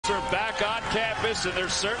are back on campus, and they're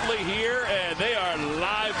certainly here, and they are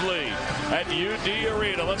lively at UD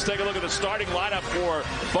Arena. Let's take a look at the starting lineup for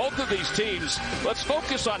both of these teams. Let's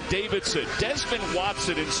focus on Davidson. Desmond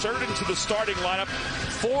Watson inserted into the starting lineup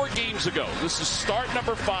 4 games ago. This is start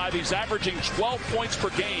number 5. He's averaging 12 points per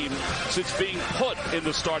game since being put in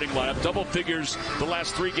the starting lineup. Double figures the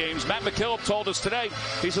last 3 games. Matt McKillop told us today,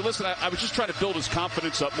 he said, listen, I was just trying to build his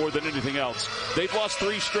confidence up more than anything else. They've lost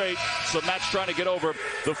 3 straight, so Matt's trying to get over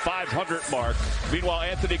the 500 mark. Meanwhile,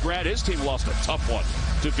 Anthony Grant, his team lost a tough one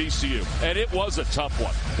to VCU, and it was a tough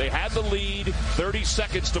one. They had the lead, 30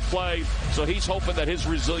 seconds to play, so he's hoping that his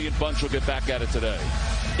resilient bunch will get back at it today.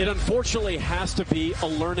 It unfortunately has to be a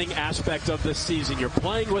learning aspect of this season. You're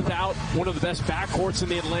playing without one of the best backcourts in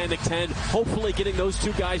the Atlantic 10, hopefully getting those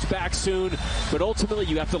 2 guys back soon, but ultimately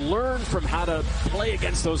you have to learn from how to play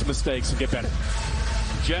against those mistakes and get better.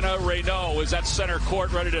 Jenna Reynaud is at center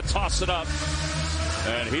court, ready to toss it up.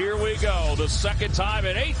 And here we go, the second time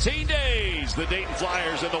in 18 days, the Dayton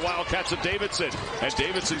Flyers and the Wildcats of Davidson. And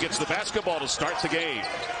Davidson gets the basketball to start the game.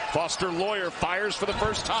 Foster Lawyer fires for the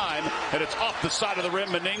first time, and it's off the side of the rim.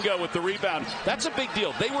 Meninga with the rebound. That's a big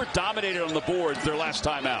deal. They were dominated on the boards their last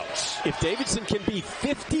time out. If Davidson can be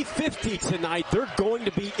 50-50 tonight, they're going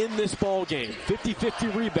to be in this ball game.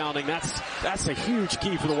 50-50 rebounding, that's a huge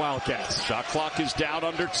key for the Wildcats. Shot clock is down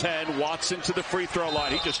under 10. Watson to the free throw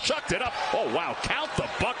line. He just chucked it up. Oh, wow. Count the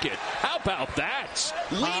bucket. How about that?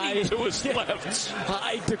 Leaning to his left.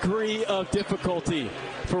 High degree of difficulty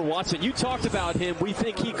for Watson. You talked about him. We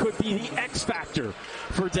think he could be the X factor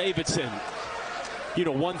for Davidson. You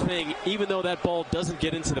know, one thing, even though that ball doesn't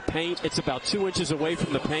get into the paint, it's about 2 inches away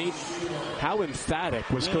from the paint. How emphatic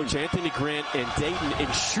was Coach Anthony Grant and Dayton in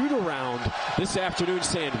shoot-around this afternoon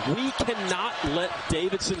saying, we cannot let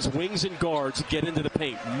Davidson's wings and guards get into the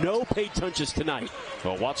paint. No paint touches tonight.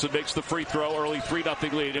 Well, Watson makes the free throw, early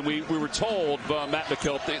 3-0 lead, and we were told, Matt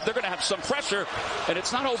McKillop, they're going to have some pressure, and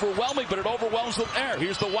it's not overwhelming, but it overwhelms them there.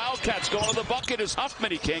 Here's the Wildcats going to the bucket as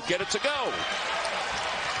Huffman, he can't get it to go.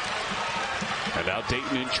 And now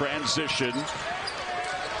Dayton in transition.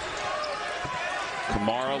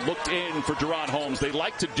 Kamara looked in for Deron Holmes. They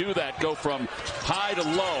like to do that, go from high to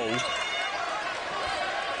low.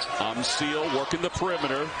 Seal working the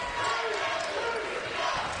perimeter.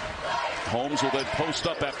 Holmes will then post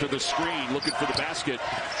up after the screen, looking for the basket.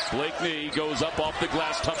 Blakeney goes up off the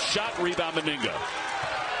glass. Tough shot, rebound Meninga.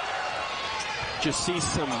 Just see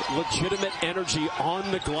some legitimate energy on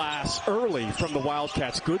the glass early from the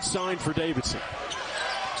Wildcats. Good sign for Davidson.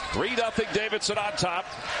 3-0 Davidson on top.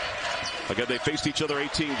 Again, they faced each other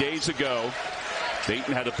 18 days ago.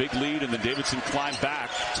 Dayton had a big lead, and then Davidson climbed back,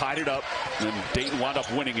 tied it up, and then Dayton wound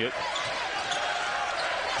up winning it.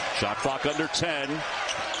 Shot clock under 10.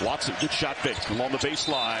 Watson, good shot fake along the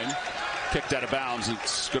baseline. Kicked out of bounds.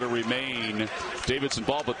 It's going to remain Davidson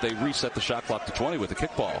ball, but they reset the shot clock to 20 with the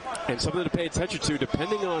kickball. And something to pay attention to,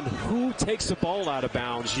 depending on who takes the ball out of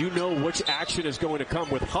bounds, you know which action is going to come.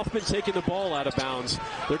 With Huffman taking the ball out of bounds,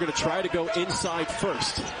 they're going to try to go inside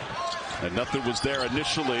first. And nothing was there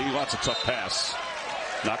initially. Lots of tough pass.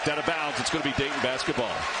 Knocked out of bounds. It's going to be Dayton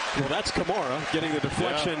basketball. Well, that's Kamara getting the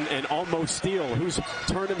deflection and almost steal, who's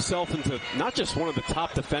turned himself into not just one of the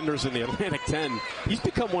top defenders in the Atlantic 10. He's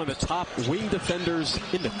become one of the top wing defenders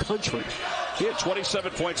in the country. He had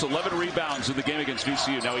 27 points, 11 rebounds in the game against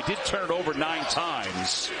VCU. Now, he did turn it over 9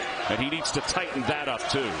 times, and he needs to tighten that up,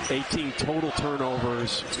 too. 18 total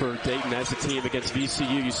turnovers for Dayton as a team against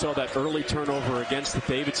VCU. You saw that early turnover against the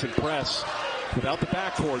Davidson press. Without the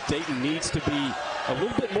backcourt, Dayton needs to be a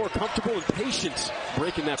little bit more comfortable and patient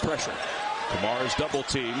breaking that pressure. Kamara's double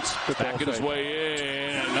teamed. Backing his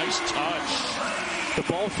way in. Nice touch. The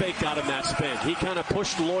ball fake got him that spin. He kind of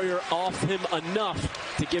pushed Lawyer off him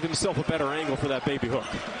enough to give himself a better angle for that baby hook.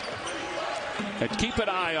 And keep an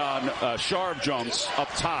eye on Sharv Jones up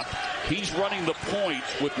top. He's running the point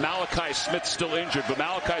with Malachi Smith still injured, but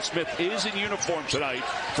Malachi Smith is in uniform tonight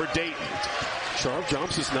for Dayton. Sharv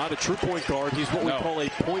Jones is not a true point guard. He's what we call a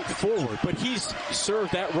point forward, but he's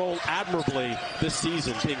served that role admirably this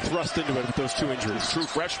season, being thrust into it with those 2 injuries. True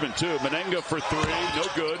freshman, too. Meninga for 3. No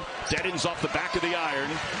good. Deadens off the back of the iron.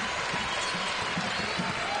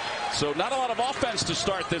 So not a lot of offense to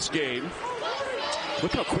start this game.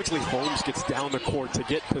 Look how quickly Holmes gets down the court to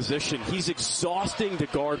get position. He's exhausting to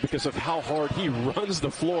guard because of how hard he runs the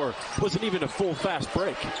floor. Wasn't even a full fast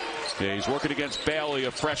break. Yeah, he's working against Bailey,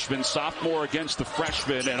 a freshman. Sophomore against the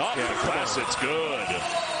freshman. And off the glass, it's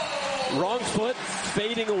good. Wrong foot,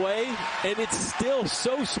 fading away, and it's still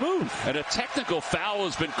so smooth. And a technical foul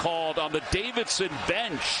has been called on the Davidson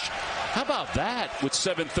bench. How about that with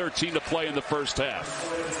 7:13 to play in the first half?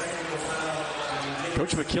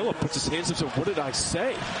 Coach McKillop puts his hands up, so what did I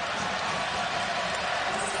say?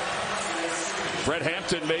 Brett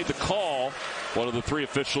Hampton made the call, one of the three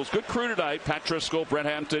officials. Good crew tonight. Pat Driscoll, Brett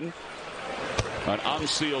Hampton. And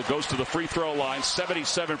Amseal goes to the free throw line,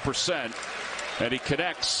 77%, and he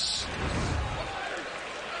connects.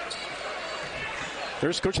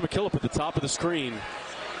 There's Coach McKillop at the top of the screen.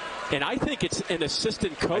 And I think it's an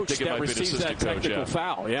assistant coach that receives that technical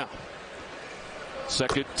foul. Yeah.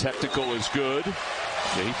 Second technical is good.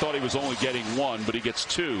 Yeah, he thought he was only getting one, but he gets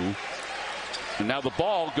two. And now the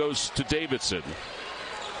ball goes to Davidson.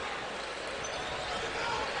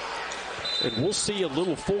 And we'll see a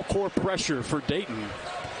little full court pressure for Dayton.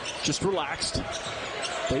 Just relaxed.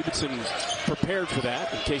 Davidson prepared for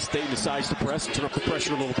that in case Dayton decides to press and turn up the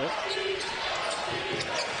pressure a little bit.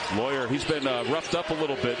 Lawyer, he's been roughed up a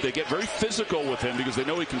little bit. They get very physical with him because they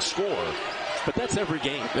know he can score. But that's every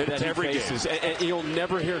game that he faces. And you'll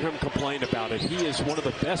never hear him complain about it. He is one of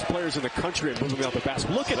the best players in the country at moving out the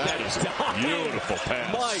basket. Look at that. Beautiful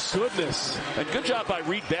pass. My goodness. And good job by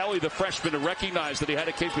Reed Bailey, the freshman, to recognize that he had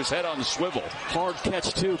to keep his head on the swivel. Hard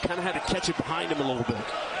catch, too. Kind of had to catch it behind him a little bit.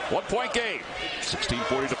 1 point game.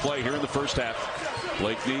 16:40 to play here in the first half.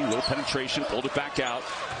 Blakeney, little penetration, pulled it back out.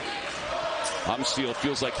 Amseal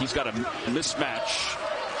feels like he's got a mismatch.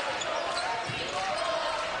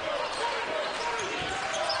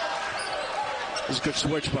 This is a good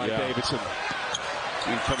switch by Davidson.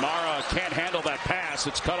 And Kamara can't handle that pass.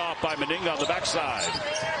 It's cut off by Meninga on the backside.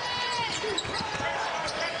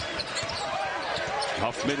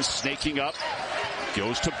 Huffman snaking up.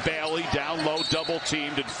 Goes to Bailey, down low, double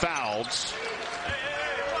teamed and fouled.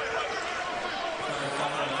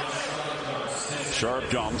 Sharp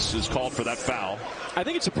jumps is called for that foul. I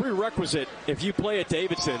think it's a prerequisite if you play at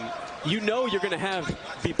Davidson. You know you're going to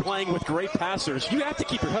be playing with great passers. You have to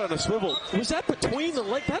keep your head on a swivel. Was that between the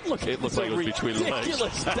legs? That looked like it was between the legs.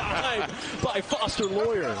 Ridiculous dive by Foster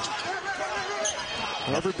Lawyer.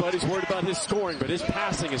 Everybody's worried about his scoring, but his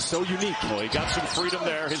passing is so unique. Well, he got some freedom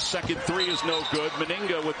there. His second three is no good.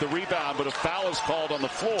 Meninga with the rebound, but a foul is called on the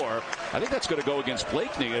floor. I think that's going to go against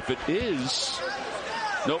Blakeney. If it is,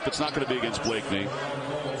 nope, it's not going to be against Blakeney.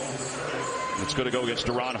 It's going to go against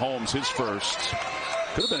Deron Holmes, his first.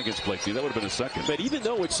 Could have been against Blakeney. That would have been a second. But even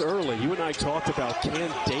though it's early, you and I talked about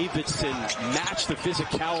can Davidson match the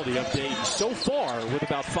physicality of Dayton. So far, with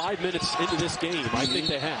about 5 minutes into this game, I think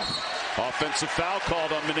they have. Offensive foul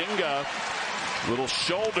called on Meninga. Little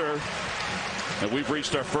shoulder. And we've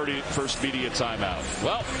reached our first media timeout.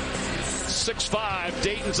 Well, 6-5.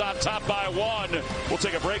 Dayton's on top by 1. We'll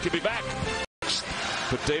take a break and be back.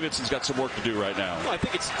 But Davidson's got some work to do right now. Well, I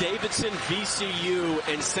think it's Davidson, VCU,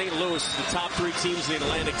 and St. Louis, the top three teams in the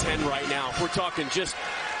Atlantic 10 right now. If we're talking just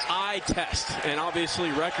eye test and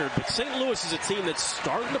obviously record. But St. Louis is a team that's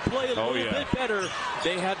starting to play a little bit better.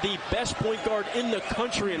 They have the best point guard in the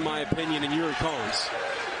country, in my opinion, in Yuri Collins.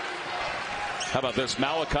 How about this?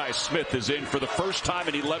 Malachi Smith is in for the first time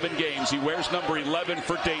in 11 games. He wears number 11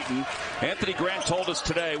 for Dayton. Anthony Grant told us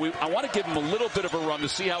today, I want to give him a little bit of a run to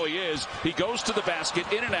see how he is. He goes to the basket,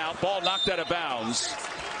 in and out, ball knocked out of bounds.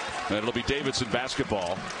 And it'll be Davidson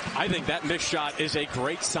basketball. I think that missed shot is a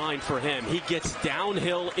great sign for him. He gets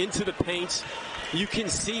downhill into the paint. You can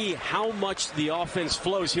see how much the offense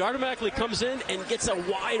flows. He automatically comes in and gets a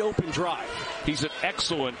wide open drive. He's an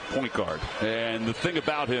excellent point guard. And the thing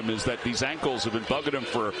about him is that these ankles have been bugging him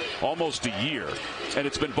for almost a year. And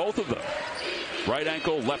it's been both of them. Right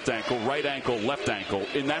ankle, left ankle, right ankle, left ankle.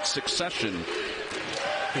 In that succession.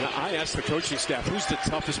 And I asked the coaching staff, who's the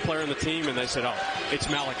toughest player on the team? And they said, it's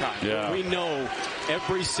Malachi. Yeah. We know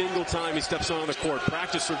every single time he steps on the court,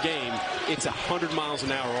 practice or game, it's 100 miles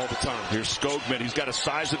an hour all the time. Here's Skogman. He's got a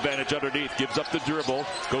size advantage underneath. Gives up the dribble.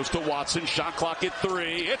 Goes to Watson. Shot clock at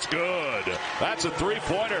 3. It's good. That's a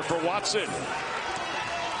three-pointer for Watson.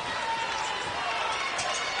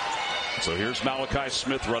 So here's Malachi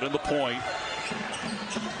Smith running the point.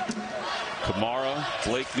 Kamara,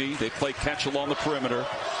 Blakeney, they play catch along the perimeter.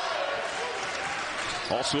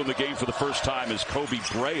 Also in the game for the first time is Kobe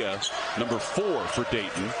Brea, number 4 for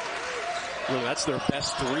Dayton. Well, that's their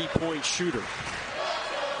best three-point shooter.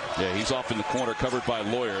 Yeah, he's off in the corner, covered by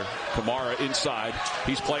Lawyer. Kamara inside.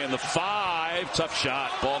 He's playing the 5. Tough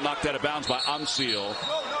shot. Ball knocked out of bounds by Amseal.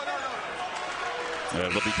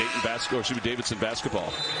 It'll be Davidson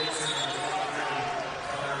basketball.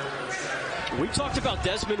 We talked about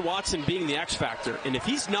Desmond Watson being the X factor, and if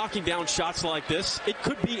he's knocking down shots like this, it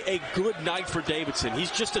could be a good night for Davidson.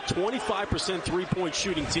 He's just a 25% three-point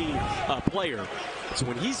shooting player. So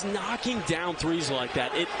when he's knocking down threes like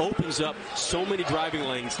that, it opens up so many driving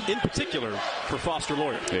lanes, in particular for Foster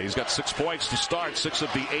Lawyer. Yeah, he's got 6 points to start, 6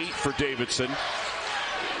 of the 8 for Davidson.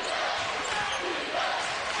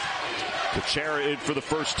 Kuchera in for the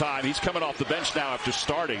first time. He's coming off the bench now after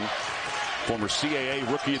starting. Former CAA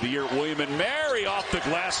Rookie of the Year, William and Mary off the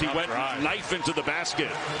glass. He went knife into the basket.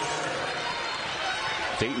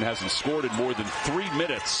 Dayton hasn't scored in more than 3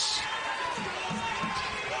 minutes.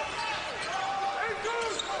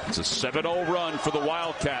 It's a 7-0 run for the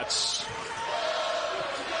Wildcats.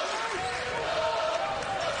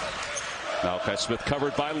 Malachi Smith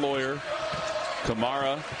covered by Lawyer.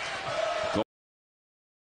 Kamara.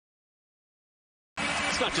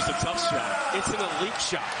 It's not just a tough shot. It's an elite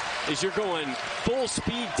shot. As you're going full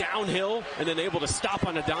speed downhill and then able to stop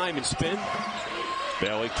on a dime and spin.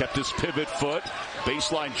 Bailey kept his pivot foot.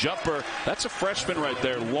 Baseline jumper. That's a freshman right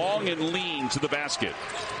there. Long and lean to the basket.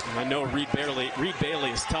 I know Reed Bailey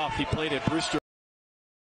is tough. He played at Brewster.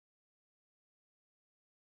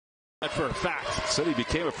 For a fact. Said he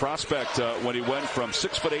became a prospect when he went from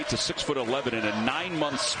 6'8" to 6'11" in a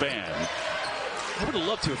 9-month span. I would have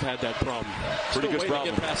loved to have had that problem. Pretty good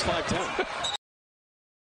problem. To get past 5'10".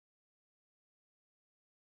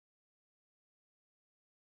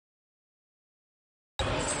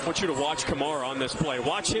 I want you to watch Kamara on this play.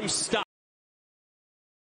 Watch him stop.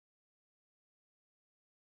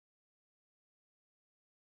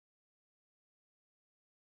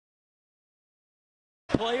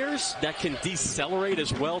 Players that can decelerate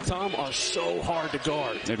as well, Tom, are so hard to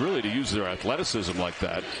guard. And really to use their athleticism like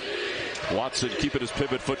that. Watson keeping his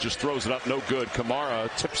pivot foot, just throws it up, no good.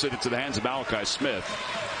 Kamara tips it into the hands of Malachi Smith.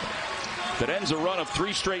 That ends a run of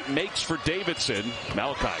 3 straight makes for Davidson.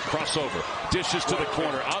 Malachi, crossover, dishes to the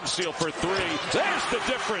corner. Amsil for 3. There's the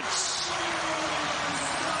difference.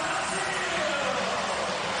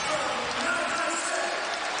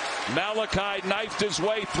 Malachi knifed his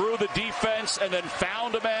way through the defense and then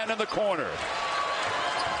found a man in the corner.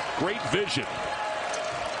 Great vision.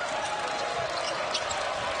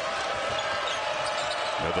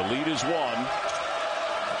 Now the lead is 1.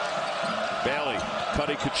 Bailey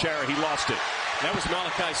cutting Kuchera. He lost it. That was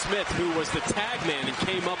Malachi Smith, who was the tag man and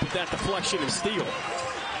came up with that deflection and steal.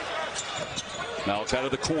 Malachi out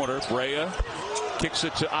of the corner. Brea kicks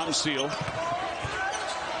it to Amsil.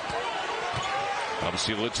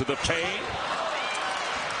 Amsil into the paint.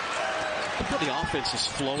 Look how the offense is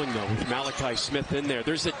flowing, though, with Malachi Smith in there.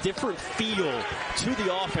 There's a different feel to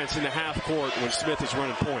the offense in the half court when Smith is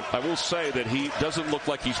running point. I will say that he doesn't look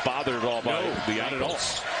like he's bothered at all by the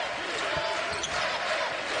ankles.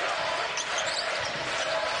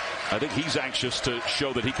 I think he's anxious to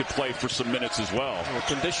show that he could play for some minutes as well.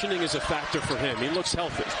 Conditioning is a factor for him. He looks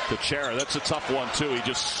healthy. Kuchera, that's a tough one, too. He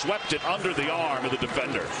just swept it under the arm of the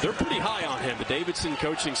defender. They're pretty high on him, the Davidson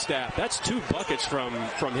coaching staff. That's 2 buckets from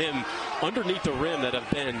him underneath the rim that have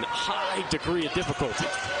been high degree of difficulty.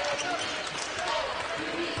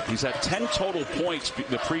 He's had 10 total points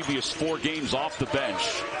the previous 4 games off the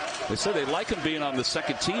bench. They say they like him being on the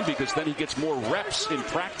second team because then he gets more reps in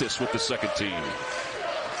practice with the second team.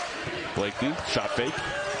 Blakeney, shot fake.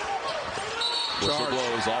 Whistle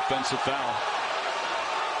blows, offensive foul.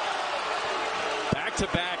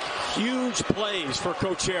 Back-to-back huge plays for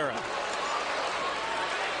Kuchera.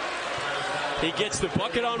 He gets the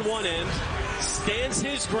bucket on one end, stands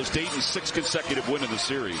his ground. Dayton's 6th consecutive win in the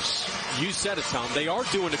series. You said it, Tom. They are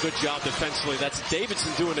doing a good job defensively. That's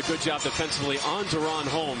Davidson doing a good job defensively on Deron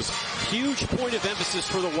Holmes. Huge point of emphasis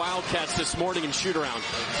for the Wildcats this morning in shoot-around.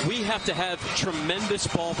 We have to have tremendous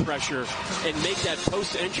ball pressure and make that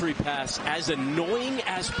post-entry pass as annoying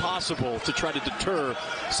as possible to try to deter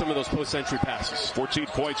some of those post-entry passes. 14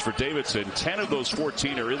 points for Davidson. 10 of those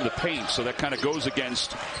 14 are in the paint, so that kind of goes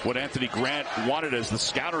against what Anthony Grant wanted as the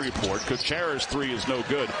scouting report. Kuchera's 3 is no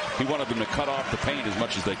good. He wanted them to cut off the paint as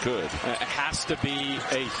much as they could. It has to be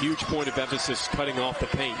a huge point of emphasis, cutting off the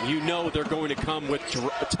paint. You know they're going to come with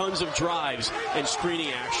tons of drives and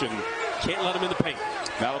screening action. Can't let them in the paint.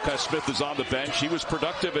 Malachi Smith is on the bench. He was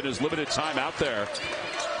productive in his limited time out there.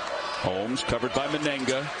 Holmes covered by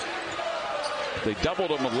Menenga. They doubled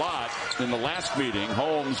him a lot in the last meeting.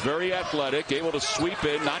 Holmes very athletic, able to sweep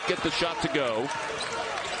in, not get the shot to go.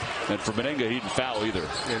 And for Menenga, he didn't foul either.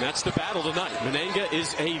 And that's the battle tonight. Menenga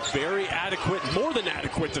is a very adequate, more than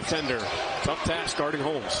adequate defender. Tough task guarding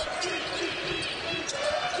Holmes.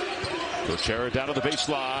 Kuchera down to the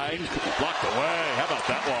baseline. Blocked away. How about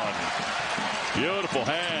that one? Beautiful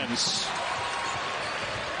hands.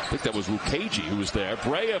 I think that was Lukaji who was there.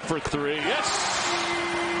 Brea for 3. Yes!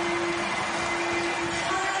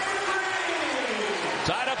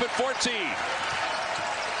 Tied up at 14.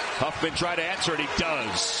 Huffman tried to answer it. He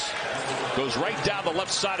does. Goes right down the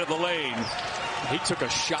left side of the lane. He took a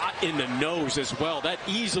shot in the nose as well. That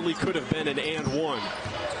easily could have been an and one.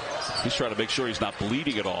 He's trying to make sure he's not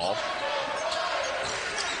bleeding at all.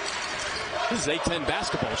 This is A-10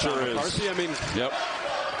 basketball. Sure is. McCarthy. I mean, yep.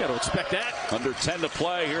 Got to expect that. Under 10 to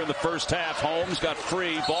play here in the first half. Holmes got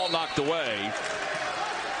free. Ball knocked away.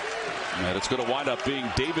 And it's going to wind up being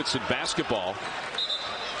Davidson basketball.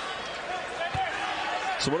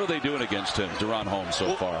 So what are they doing against him, Deron Holmes,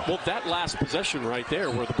 so far? Well, that last possession right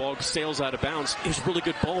there where the ball sails out of bounds is really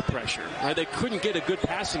good ball pressure. Right? They couldn't get a good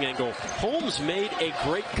passing angle. Holmes made a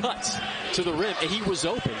great cut to the rim, and he was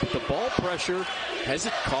open. But the ball pressure has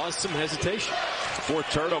caused some hesitation. Fourth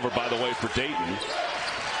turnover, by the way, for Dayton.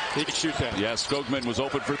 He could shoot that. Yeah, Skogman was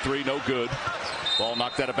open for three, no good. Ball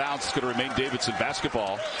knocked out of bounds. It's going to remain Davidson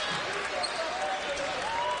basketball.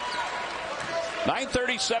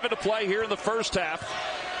 9:37 to play here in the first half.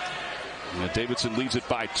 And Davidson leads it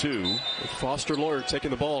by 2. With Foster Loyer taking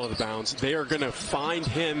the ball out of bounds, they are going to find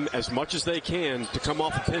him as much as they can to come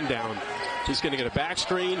off a pin down. He's going to get a back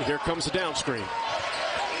screen. Here comes the down screen.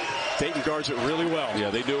 Dayton guards it really well. Yeah,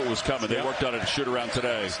 they knew it was coming. They worked on it a shoot around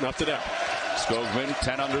today. Snuffed it out. Skogman,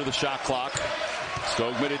 10 under the shot clock.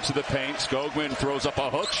 Skogman into the paint. Skogman throws up a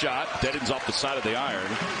hook shot. Deadens off the side of the iron.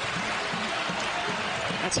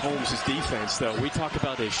 That's Holmes' defense, though. We talk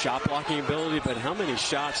about his shot blocking ability, but how many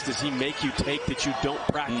shots does he make you take that you don't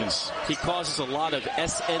practice? He causes a lot of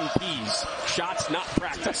SNPs, shots not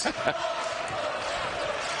practiced.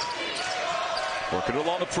 Working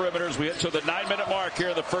along the perimeters. We hit to the 9-minute mark here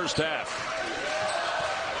in the first half.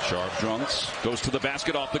 Sharp Drunks goes to the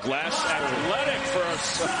basket off the glass. Athletic for a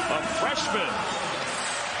freshman.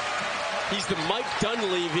 He's the Mike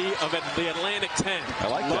Dunleavy of the Atlantic 10. I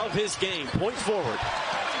like that. Love his game. Point forward.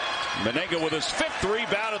 Menenga with his 5th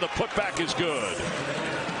rebound, and the putback is good.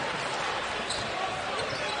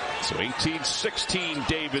 So 18-16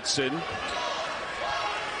 Davidson.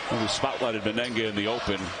 We spotlighted Menenga in the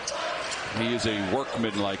open. He is a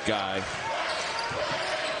workman-like guy.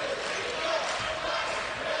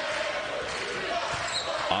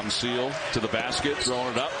 Amseal to the basket,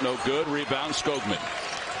 throwing it up, no good. Rebound, Skogman.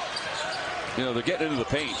 You know, they're getting into the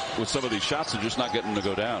paint with some of these shots and just not getting them to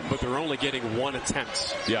go down. But they're only getting one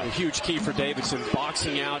attempt. Yeah. A huge key for Davidson,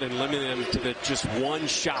 boxing out and limiting them to just one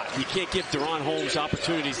shot. You can't give Deron Holmes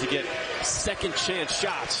opportunities to get second chance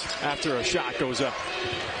shots after a shot goes up.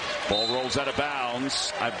 Ball rolls out of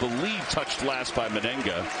bounds. I believe touched last by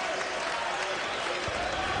Menenga.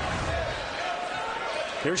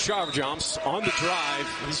 Here's Sharp-Jumps on the drive.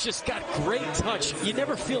 He's just got great touch. You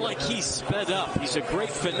never feel like he's sped up. He's a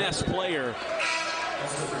great finesse player.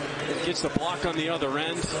 Gets the block on the other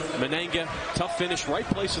end. Menenga, tough finish, right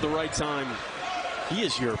place at the right time. He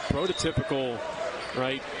is your prototypical,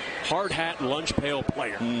 right, hard hat, lunch pail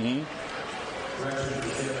player. Mm-hmm.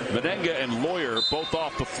 Menenga and Loyer both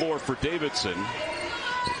off the floor for Davidson.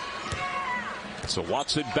 So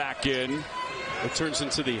Watson back in. It turns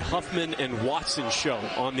into the Huffman and Watson show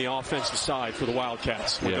on the offensive side for the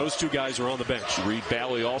Wildcats when those two guys are on the bench. Reed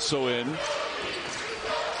Bally also in.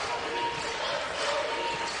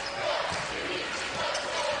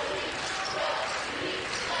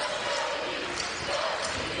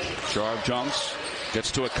 Sharp-Jumps gets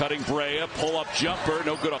to a cutting Brea, pull-up jumper,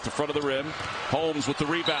 no good off the front of the rim. Holmes with the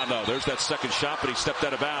rebound, though. There's that second shot, but he stepped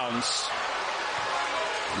out of bounds.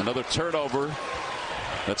 Another turnover.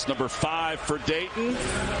 That's number 5 for Dayton.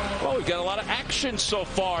 Well, we've got a lot of action so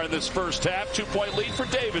far in this first half. 2-point lead for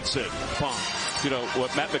Davidson. You know,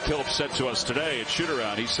 what Matt McKillop said to us today at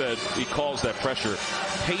shoot-around, he said he calls that pressure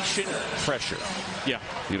patient pressure. Yeah.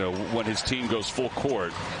 You know, when his team goes full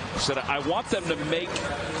court. He said, I want them to make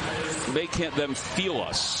them feel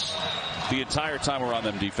us the entire time we're on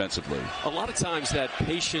them defensively. A lot of times that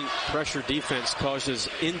patient pressure defense causes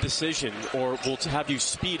indecision or will have you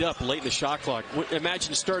speed up late in the shot clock.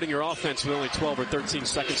 Imagine starting your offense with only 12 or 13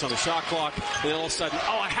 seconds on the shot clock, and then all of a sudden,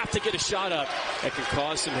 I have to get a shot up. It can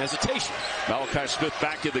cause some hesitation. Malachi Smith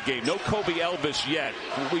back in the game. No Kobe Elvis yet.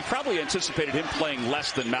 We probably anticipated him playing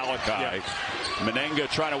less than Malachi. Yeah. Menenga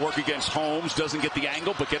trying to work against Holmes. Doesn't get the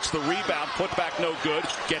angle, but gets the rebound. Put back no good.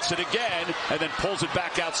 Gets it again, and then pulls it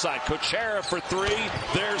back outside. Kuchera for 3.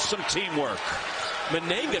 There's some teamwork.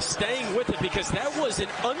 Menenga staying with it because that was an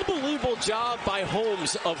unbelievable job by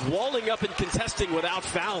Holmes of walling up and contesting without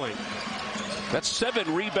fouling. That's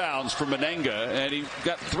 7 rebounds for Menenga, and he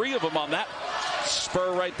got 3 of them on that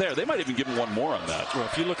spur right there. They might even give him 1 more on that. Well,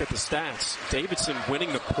 if you look at the stats, Davidson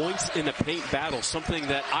winning the points in the paint battle, something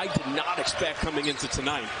that I did not expect coming into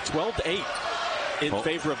tonight. 12-8 in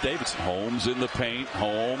favor of Davidson. Holmes in the paint.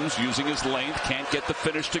 Holmes using his length. Can't get the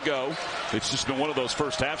finish to go. It's just been one of those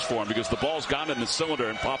first halves for him because the ball's gone in the cylinder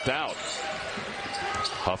and popped out.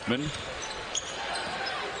 Huffman.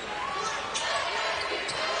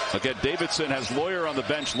 Again, Davidson has Loyer on the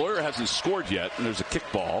bench. Loyer hasn't scored yet, and there's a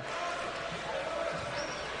kickball.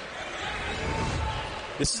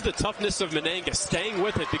 This is the toughness of Menenga, staying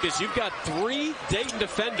with it, because you've got 3 Dayton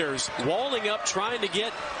defenders walling up, trying to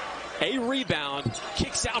get a rebound.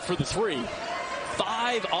 Kicks out for the 3.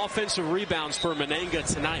 5 offensive rebounds for Menenga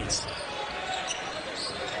tonight.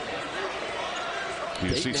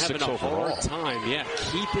 Dayton having a hard time,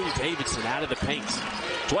 keeping Davidson out of the paint.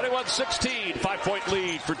 21-16, 5-point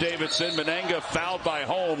lead for Davidson. Menenga fouled by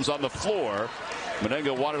Holmes on the floor.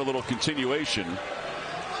 Menenga wanted a little continuation.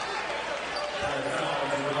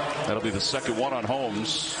 That'll be the second one on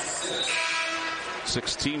Holmes.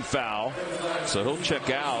 16 foul. So he'll check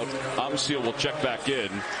out. Amsiel will check back in.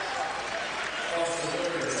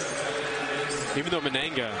 Even though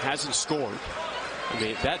Menenga hasn't scored, I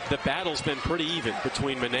mean, the battle's been pretty even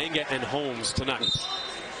between Menenga and Holmes tonight.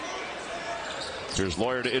 Here's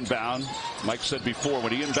Lawyer to inbound. Mike said before,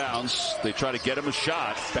 when he inbounds, they try to get him a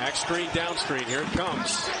shot. Back screen, down screen. Here it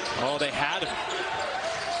comes. Oh, they had him.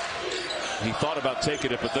 He thought about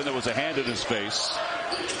taking it, but then there was a hand in his face.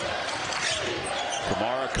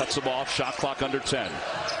 Kamara cuts him off. Shot clock under 10.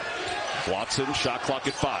 Watson, shot clock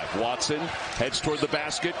at 5. Watson heads toward the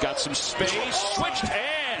basket. Got some space. Switched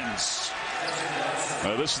hands.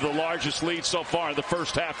 This is the largest lead so far in the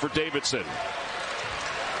first half for Davidson.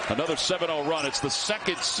 Another 7-0 run. It's the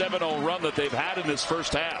second 7-0 run that they've had in this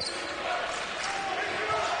first half.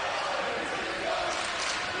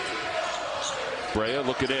 Brea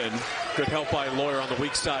looking in. Good help by Lawyer on the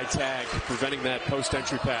weak side tag, preventing that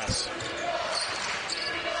post-entry pass.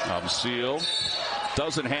 Amsiel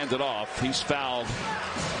doesn't hand it off. He's fouled.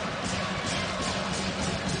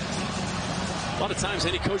 A lot of times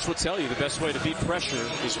any coach will tell you the best way to beat pressure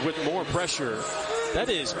is with more pressure. That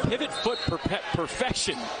is pivot foot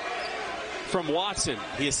perfection from Watson.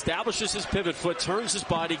 He establishes his pivot foot, turns his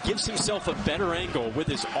body, gives himself a better angle with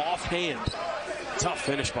his offhand. Tough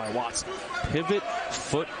finish by Watson. Pivot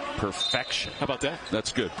foot perfection. How about that?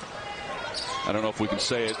 That's good. I don't know if we can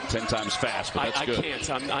say it 10 times fast, but that's good. I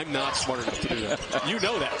can't. I'm not smart enough to do that. You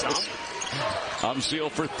know that, Tom.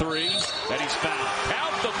 Amsiel for 3, and he's fouled.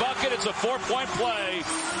 Count the bucket. It's a 4-point play.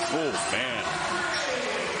 Oh, man.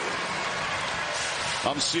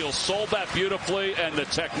 Amsiel sold that beautifully, and the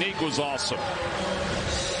technique was awesome.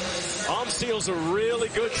 Amsiel's a really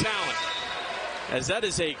good talent, as that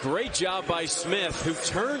is a great job by Smith, who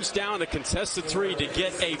turns down a contested 3 to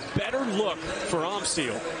get a better look for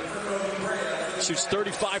Amsiel. Shoots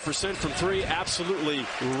 35% from 3, absolutely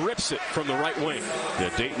rips it from the right wing. Yeah,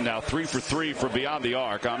 Dayton now 3 for 3 from beyond the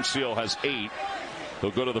arc. Amsiel has 8. He'll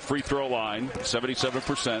go to the free throw line,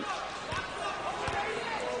 77%.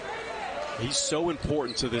 He's so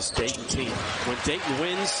important to this Dayton team. When Dayton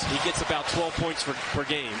wins, he gets about 12 points per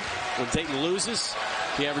game. When Dayton loses,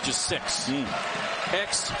 he averages 6.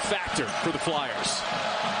 X factor for the Flyers.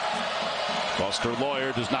 Foster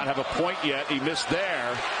Lawyer does not have a point yet. He missed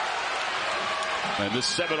there. And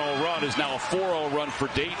this 7-0 run is now a 4-0 run for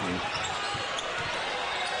Dayton.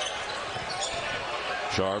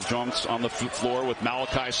 Sharp jumps on the floor with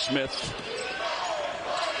Malachi Smith,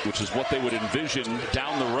 which is what they would envision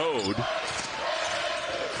down the road.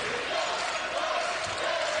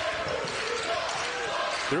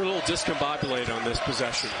 They're a little discombobulated on this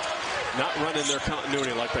possession. Not running their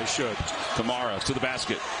continuity like they should. Kamara to the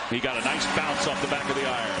basket. He got a nice bounce off the back of the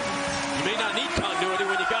iron. You may not need continuity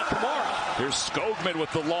when you got Kamara. Here's Skogman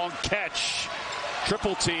with the long catch.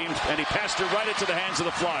 Triple teamed, and he passed it right into the hands of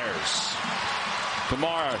the Flyers.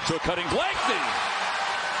 Kamara to a cutting Blakeney.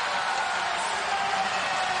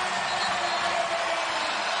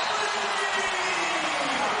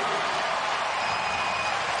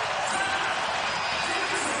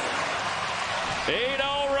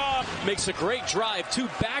 Makes a great drive. 2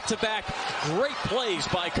 back-to-back great plays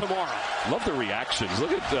by Kamara. Love the reactions.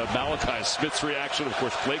 Look at Malachi Smith's reaction. Of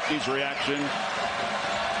course, Blakeney's reaction.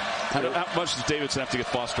 How much does Davidson have to get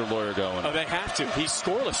Foster Lawyer going? Oh, they have to. He's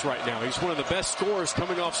scoreless right now. He's one of the best scorers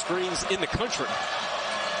coming off screens in the country.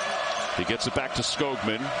 He gets it back to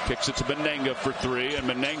Skogman. Kicks it to Menenga for 3, and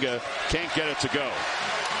Menenga can't get it to go.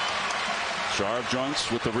 Sharp joints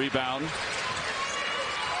with the rebound.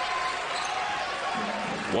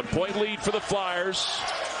 1-point lead for the Flyers.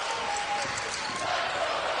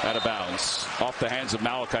 Out of bounds. Off the hands of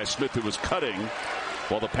Malachi Smith, who was cutting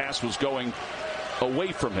while the pass was going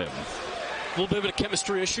away from him. A little bit of a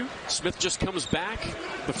chemistry issue. Smith just comes back.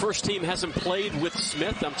 The first team hasn't played with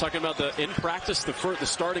Smith. I'm talking about in practice. The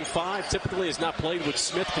starting 5 typically has not played with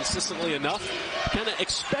Smith consistently enough. Kind of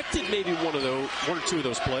expected maybe one or two of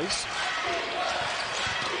those plays.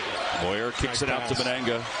 Lawyer kicks it out to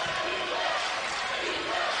Menenga.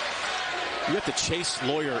 You have to chase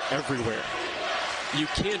Lawyer everywhere. You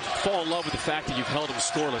can't fall in love with the fact that you've held him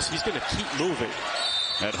scoreless. He's going to keep moving.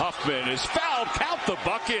 And Huffman is fouled. Count the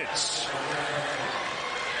buckets.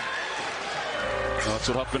 Well, that's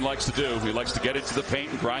what Huffman likes to do. He likes to get into the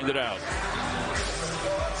paint and grind it out.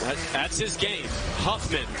 That's his game.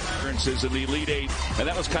 Huffman Is in the Elite Eight, and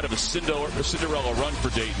that was kind of a Cinderella run for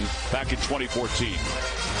Dayton back in 2014.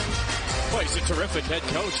 Well, he's a terrific head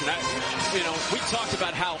coach, and we talked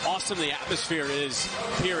about how awesome the atmosphere is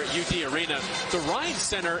here at UD Arena. The Ryan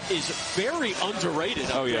Center is very underrated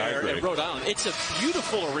up there in Rhode Island. It's a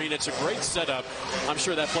beautiful arena. It's a great setup. I'm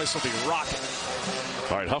sure that place will be rocking.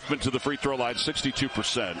 All right, Huffman to the free throw line,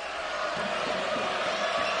 62%.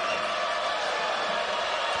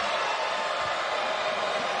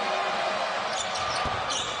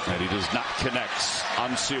 And he does not connect.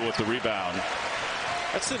 Unseal with the rebound.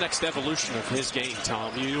 That's the next evolution of his game,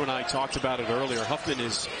 Tom. You and I talked about it earlier. Huffman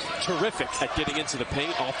is terrific at getting into the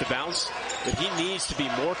paint off the bounce, but he needs to be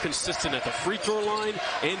more consistent at the free throw line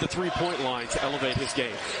and the three-point line to elevate his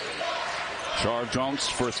game. Char Jones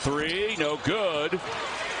for three, no good.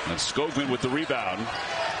 And Skogman with the rebound.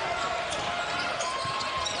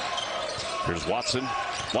 Here's Watson.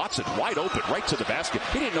 Watson wide open right to the basket.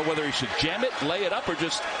 He didn't know whether he should jam it, lay it up, or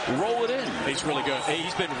just roll it in. He's really good.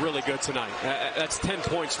 He's been really good tonight. That's 10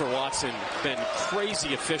 points for Watson. Been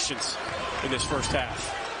crazy efficient in this first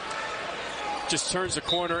half. Just turns the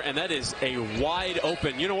corner, and that is a wide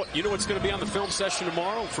open. You know what's going to be on the film session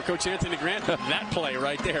tomorrow for Coach Anthony Grant? That play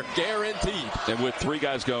right there, guaranteed. And with three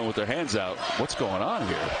guys going with their hands out, what's going on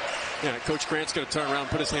here? Yeah, Coach Grant's going to turn around,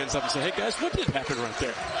 put his hands up, and say, "Hey guys, what did happen right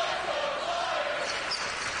there?"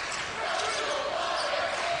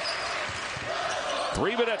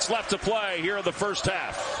 3 minutes left to play here in the first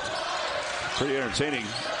half. Pretty entertaining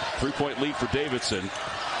three-point lead for Davidson.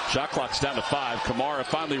 Shot clock's down to 5. Kamara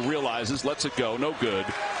finally realizes, lets it go, no good.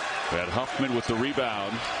 We had Huffman with the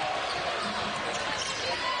rebound.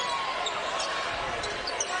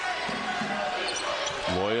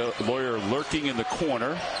 Lawyer lurking in the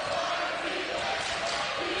corner.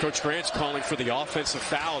 Coach Grant's calling for the offensive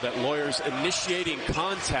foul. That Lawyer's initiating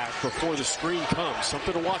contact before the screen comes.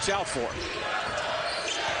 Something to watch out for.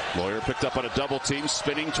 Lawyer picked up on a double team,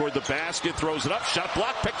 spinning toward the basket, throws it up, shot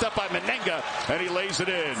block, picked up by Menenga, and he lays it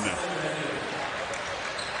in.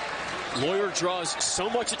 Lawyer draws so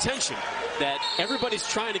much attention that everybody's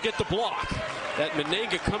trying to get the block, that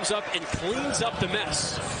Menenga comes up and cleans up the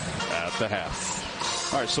mess. At the half.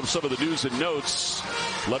 All right, some of the news and notes.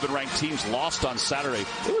 11 ranked teams lost on Saturday.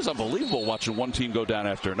 It was unbelievable watching one team go down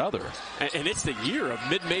after another. And it's the year of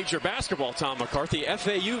mid-major basketball, Tom McCarthy.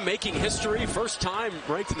 FAU making history. First time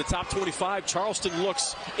ranked in the top 25. Charleston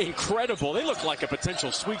looks incredible. They look like a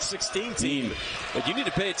potential Sweet 16 team. But you need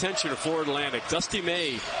to pay attention to Florida Atlantic. Dusty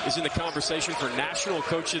May is in the conversation for National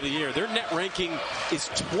Coach of the Year. Their net ranking is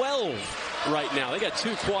 12 right now. They got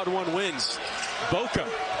 2 quad 1 wins. Boca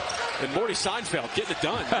and Morty Seinfeld getting it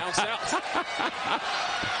done down south.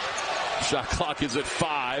 Shot clock is at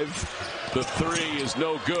 5. The 3 is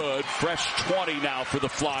no good. Fresh 20 now for the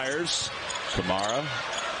Flyers. Kamara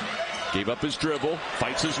gave up his dribble,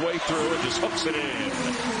 fights his way through, and just hooks it in.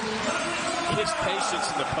 His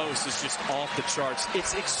patience in the post is just off the charts.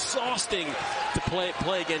 It's exhausting to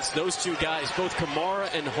play against those two guys, both Kamara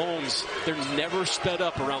and Holmes. They're never sped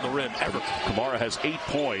up around the rim, ever. Kamara has 8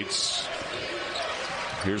 points.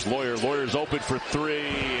 Here's Lawyer. Lawyer's open for 3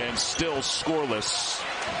 and still scoreless.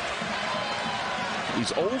 He's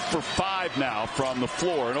 0 for 5 now from the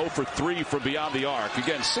floor and 0 for 3 from beyond the arc.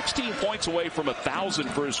 Again, 16 points away from 1,000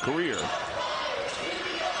 for his career.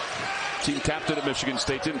 Team captain at Michigan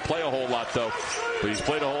State. Didn't play a whole lot, though. But he's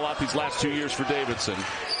played a whole lot these last 2 years for Davidson.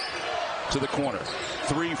 To the corner.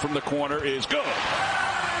 3 from the corner is good.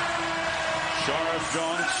 Sharif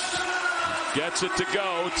Jones gets it to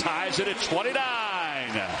go. Ties it at 29.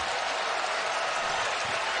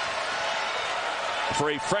 For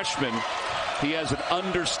a freshman, he has an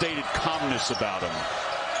understated calmness about him.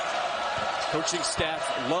 Coaching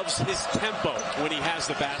staff loves his tempo when he has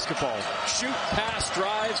the basketball. Shoot, pass,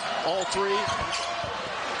 drive, all 3.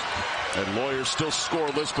 And Lawyer still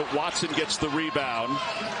scoreless, but Watson gets the rebound.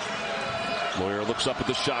 Lawyer looks up at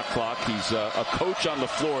the shot clock. He's a coach on the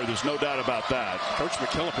floor. There's no doubt about that. Coach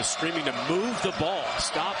McKillop is screaming to move the ball.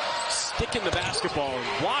 Stop sticking the basketball.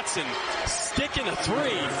 And Watson sticking a 3.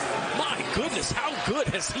 My goodness, how good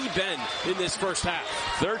has he been in this first half?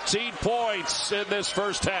 13 points in this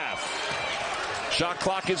first half. Shot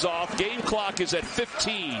clock is off. Game clock is at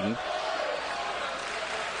 15.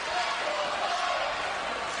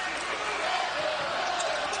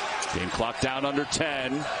 Game clock down under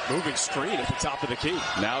 10. Moving screen at the top of the key.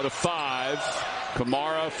 Now to 5.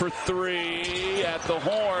 Kamara for three at the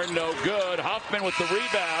horn, no good. Huffman with the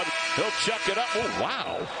rebound. He'll chuck it up. Oh,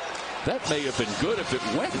 wow. That may have been good if it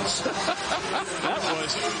went. That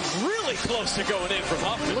was really close to going in from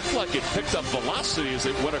Huffman. It looked like it picked up velocity as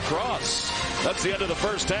it went across. That's the end of the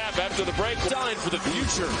first half. After the break, sign for the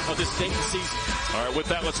future of this Dayton season. All right, with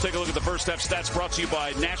that, let's take a look at the first half stats brought to you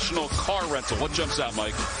by National Car Rental. What jumps out,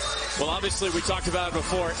 Mike? Well, obviously, we talked about it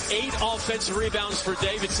before. 8 offensive rebounds for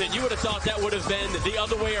Davidson. You would have thought that would have been the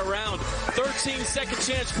other way around. 13 second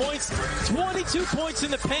chance points, 22 points in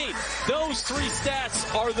the paint. Those 3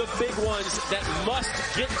 stats are the big ones that must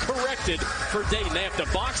get corrected for Dayton. They have to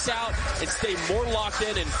box out and stay more locked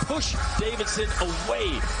in and push Davidson away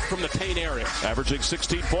from the paint area. Averaging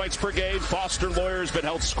 16 points per game. Foster Lawyer has been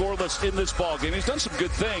held scoreless in this ball game. He's done some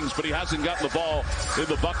good things, but he hasn't gotten the ball in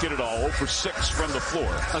the bucket at all. 0 for 6 from the floor.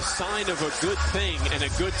 A sign of a good thing and a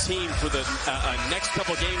good team for the next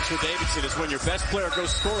couple games for Davidson is when your best player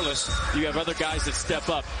goes scoreless, you have other guys that step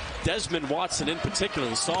up. Desmond Watson in particular,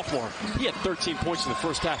 the sophomore, he had 13 points in the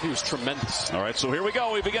first half. He was tremendous. All right, so here we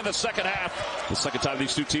go. We begin the second half. The second time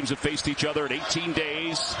these two teams have faced each other in 18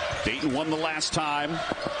 days. Dayton won the last time.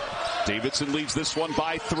 Davidson leads this one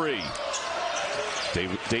by 3.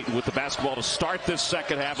 Dayton with the basketball to start this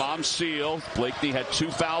second half on Seal. Blakeney had 2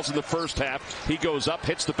 fouls in the first half. He goes up,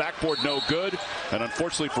 hits the backboard, no good. And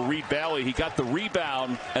unfortunately for Reed Bailey, he got the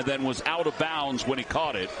rebound and then was out of bounds when he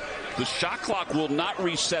caught it. The shot clock will not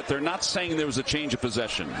reset. They're not saying there was a change of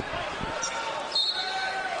possession.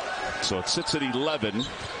 So it sits at 11.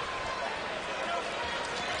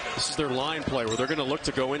 This is their line play where they're going to look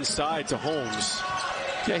to go inside to Holmes.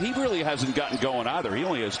 Yeah, he really hasn't gotten going either. He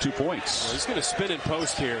only has 2 points. Well, he's going to spin and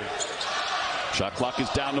post here. Shot clock is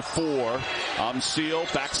down to 4. Seal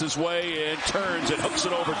backs his way in, turns and hooks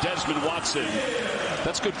it over Desmond Watson.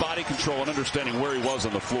 That's good body control and understanding where he was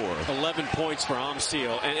on the floor. 11 points for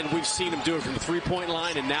Seal, and we've seen him do it from the three-point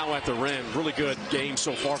line and now at the rim. Really good game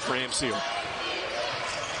so far for Seal.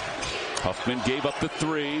 Huffman gave up the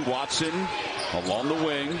 3. Watson along the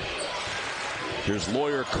wing. Here's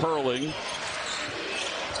Lawyer curling.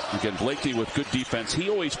 Again, Blakeney with good defense. He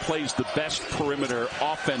always plays the best perimeter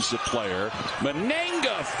offensive player.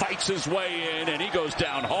 Menenga fights his way in, and he goes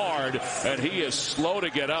down hard, and he is slow to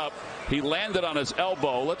get up. He landed on his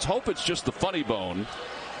elbow. Let's hope it's just the funny bone.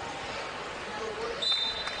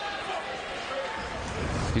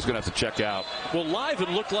 He's going to have to check out. Well, live it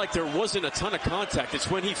looked like there wasn't a ton of contact.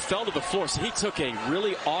 It's when he fell to the floor. So he took a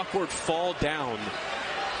really awkward fall down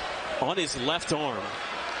on his left arm.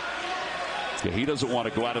 Yeah, he doesn't want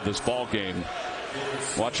to go out of this ball game.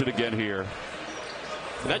 Watch it again here.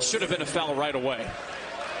 That should have been a foul right away.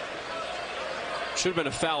 Should have been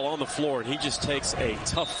a foul on the floor, and he just takes a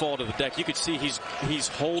tough fall to the deck. You could see he's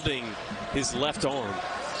holding his left arm.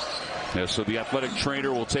 Yeah, so the athletic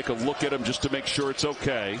trainer will take a look at him just to make sure it's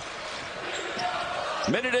okay.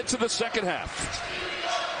 Minute into the second half.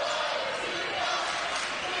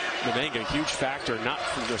 Menenga, huge factor, not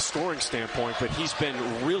from the scoring standpoint, but he's been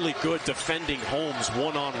really good defending Holmes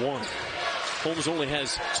one-on-one. Holmes only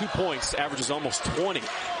has 2 points, averages almost 20.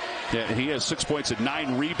 Yeah, he has 6 points and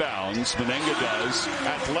 9 rebounds. Menenga does.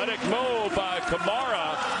 Athletic move by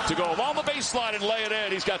Kamara to go along the baseline and lay it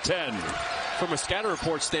in. He's got 10. From a scatter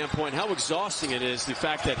report standpoint, how exhausting it is, the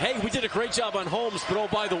fact that, hey, we did a great job on Holmes, but oh,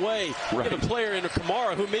 by the way, we have a player in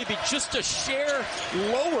Kamara who may be just a share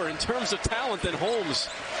lower in terms of talent than Holmes.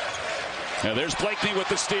 Now there's Blakeney with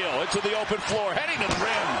the steal into the open floor, heading to the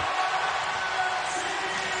rim.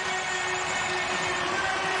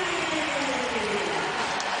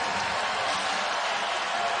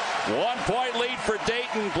 One-point lead for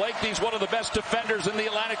Dayton. Blakeney's one of the best defenders in the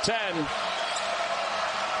Atlantic 10.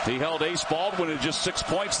 He held Ace Baldwin at just 6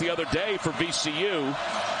 points the other day for VCU.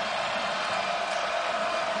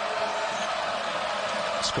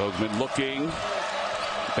 Skogman looking.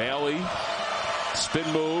 Bailey. Spin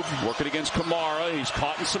move, working against Kamara. He's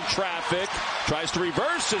caught in some traffic. Tries to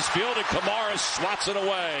reverse his field, and Kamara swats it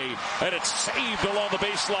away. And it's saved along the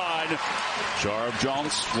baseline. Jarv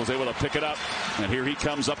Jones was able to pick it up. And here he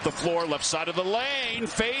comes up the floor, left side of the lane.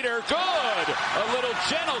 Fader, good. A little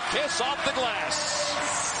gentle kiss off the glass.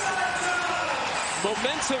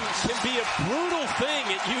 Momentum can be a brutal thing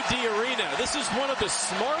at UD Arena. This is one of the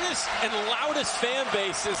smartest and loudest fan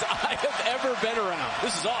bases I have ever been around.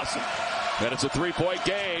 This is awesome. And it's a three-point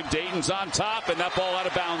game. Dayton's on top, and that ball out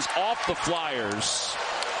of bounds off the Flyers.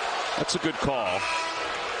 That's a good call.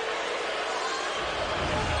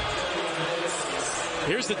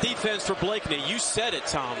 Here's the defense for Blakeney. You said it,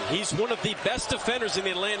 Tom. He's one of the best defenders in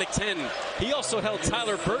the Atlantic 10. He also held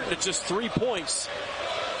Tyler Burton at just 3 points.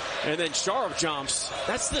 And then Sharp jumps.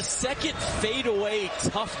 That's the second fadeaway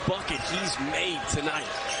tough bucket he's made tonight.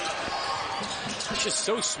 It's just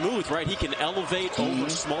so smooth, right? He can elevate over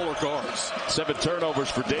smaller guards. 7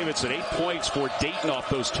 turnovers for Davidson. 8 points for Dayton off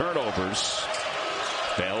those turnovers.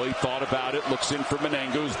 Bailey thought about it. Looks in for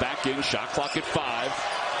Menenga, who's back in. Shot clock at 5.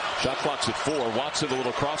 Shot clock's at 4. Watson a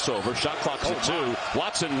little crossover. Shot clock's at 2.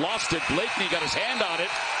 Watson lost it. Blakeney got his hand on it.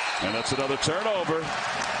 And that's another turnover.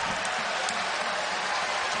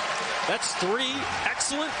 That's 3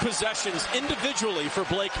 excellent possessions individually for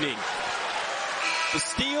Blakeney. The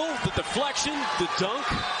steal, the deflection, the dunk.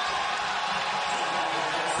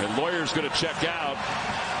 And Lawyer's going to check out.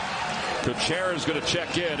 Kuchera's going to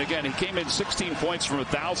check in. Again, he came in 16 points from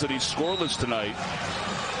 1,000. He's scoreless tonight.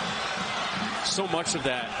 So much of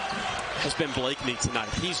that has been Blakeney tonight.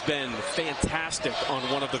 He's been fantastic on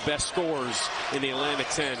one of the best scorers in the Atlantic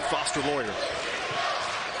 10, Foster Lawyer.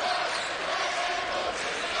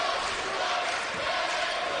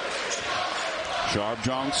 Sharp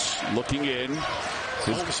Jonks looking in.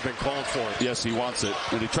 Holmes been called for it. Yes, he wants it.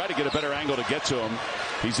 And he tried to get a better angle to get to him.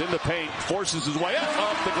 He's in the paint, forces his way up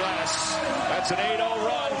off the glass. That's an 8-0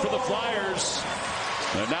 run for the Flyers.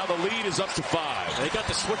 And now the lead is up to 5. They got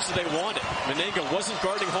the switch that they wanted. Menenga wasn't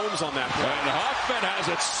guarding Holmes on that play. And Hoffman has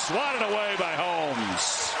it swatted away by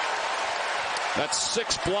Holmes. That's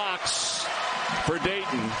 6 blocks for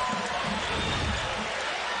Dayton.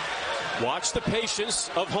 Watch the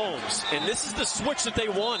patience of Holmes. And this is the switch that they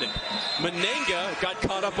wanted. Menenga got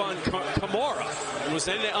caught up on Kamara and was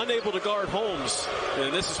unable to guard Holmes.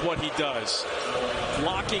 And this is what he does.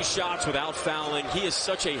 Blocking shots without fouling. He is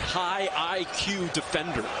such a high IQ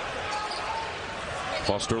defender.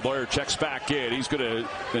 Foster Lawyer checks back in. He's going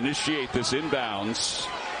to initiate this inbounds.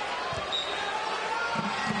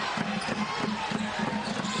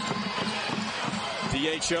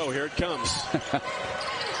 DHO, here it comes.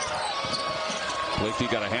 Blakeney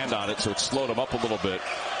got a hand on it, so it slowed him up a little bit.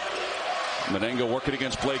 Menenga working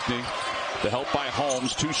against Blakeney. The help by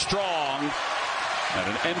Holmes, too strong.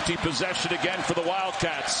 And an empty possession again for the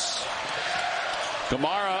Wildcats.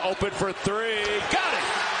 Kamara open for 3. Got it!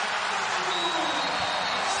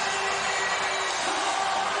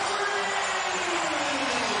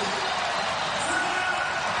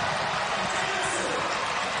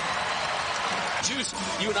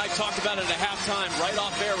 You and I talked about it at halftime. Right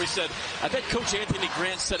off air, we said, I bet Coach Anthony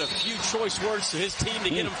Grant said a few choice words to his team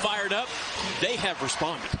to get him fired up. They have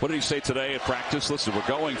responded. What did he say today at practice? Listen, we're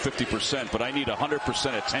going 50%, but I need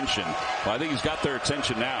 100% attention. Well, I think he's got their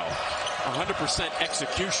attention now. 100%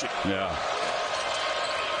 execution. Yeah.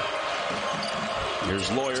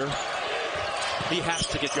 Here's Lawyer. He has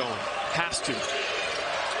to get going. Has to.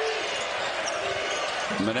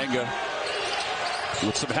 Menenga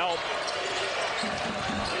with some help.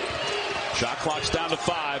 Shot clock's down to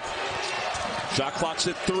 5. Shot clock's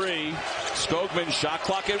at 3. Skogman, shot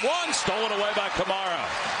clock at 1. Stolen away by Kamara.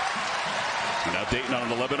 And now Dayton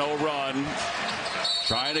on an 11-0 run.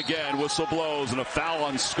 Trying again. Whistle blows and a foul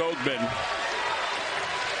on Skogman.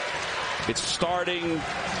 It's starting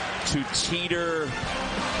to teeter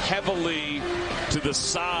heavily to the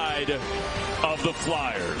side of the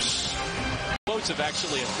Flyers. Quotes have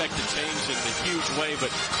actually affected change in a huge way,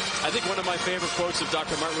 but I think one of my favorite quotes of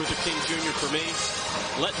Dr. Martin Luther King Jr. for me,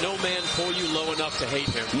 let no man pull you low enough to hate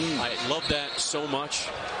him. I love that so much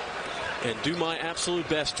and do my absolute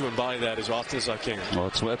best to embody that as often as I can.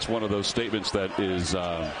 Well, that's one of those statements that is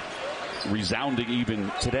resounding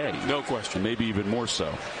even today. No question. Maybe even more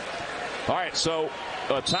so. All right, so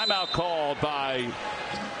a timeout called by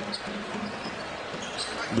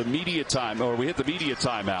the media time, or we hit the media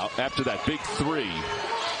timeout after that big 3.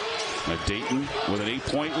 Now Dayton with an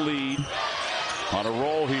 8-point lead on a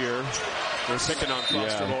roll here. They're picking on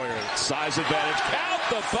Foster Lawyer. Size advantage. Count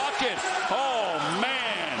the bucket. Oh,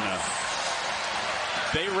 man.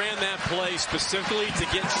 They ran that play specifically to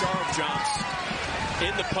get Sharp jumps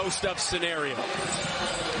in the post-up scenario.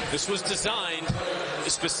 This was designed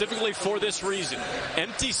specifically for this reason.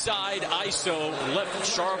 Empty side ISO, let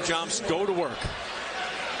Sharp jumps go to work.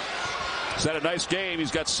 He's had a nice game. He's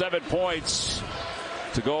got 7 points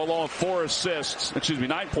to go along with 4 assists.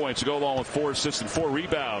 9 points to go along with 4 assists and 4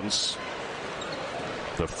 rebounds.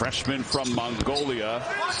 The freshman from Mongolia.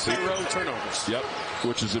 0 turnovers. Yep,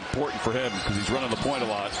 which is important for him because he's running the point a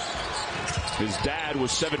lot. His dad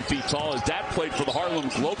was 7 feet tall. His dad played for the Harlem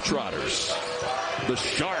Globetrotters. The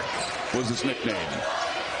Shark was his nickname.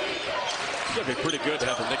 It's got to be pretty good to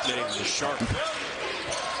have a nickname, the Shark.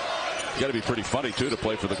 Got to be pretty funny, too, to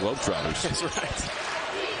play for the Globetrotters. That's right.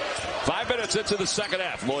 5 minutes into the second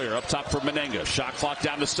half. Lawyer up top for Menenga. Shot clock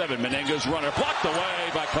down to 7. Menenga's runner blocked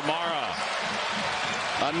away by Kamara.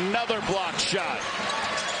 Another block shot.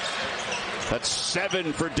 That's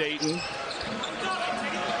 7 for Dayton.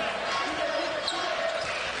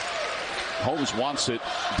 Holmes wants it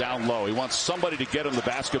down low. He wants somebody to get him the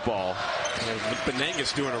basketball.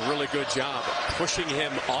 Menenga's doing a really good job pushing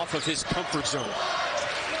him off of his comfort zone.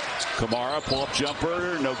 Kamara, pull-up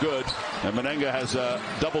jumper, no good. And Menenga has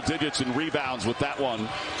double digits in rebounds with that one.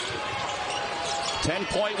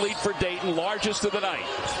 10-point lead for Dayton, largest of the night.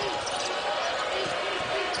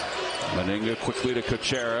 Menenga quickly to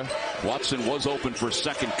Kuchera. Watson was open for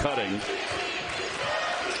second cutting.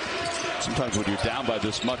 Sometimes when you're down by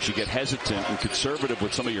this much, you get hesitant and conservative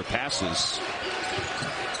with some of your passes.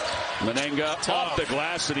 Menenga off the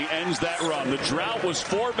glass, and he ends that run. The drought was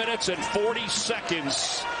 4 minutes and 40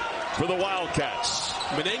 seconds for the Wildcats.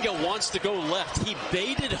 Menenga wants to go left. He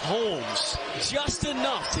baited Holmes just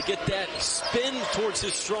enough to get that spin towards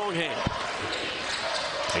his strong hand.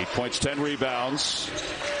 8 points, 10 rebounds.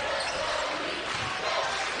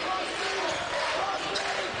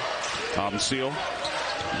 Seal.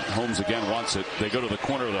 Holmes again wants it. They go to the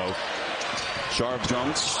corner, though. Sharp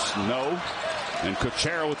dunks. No. And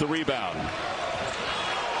Kuchera with the rebound.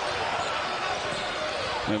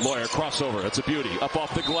 And Lawyer crossover. That's a beauty. Up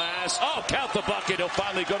off the glass. Oh, count the bucket. He'll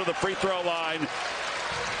finally go to the free throw line.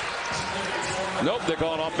 Nope, they're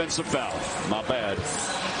calling offensive foul. Not bad.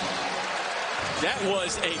 That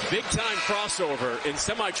was a big-time crossover in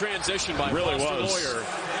semi-transition by Foster Lawyer.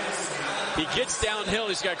 He gets downhill.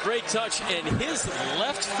 He's got great touch, and his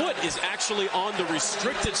left foot is actually on the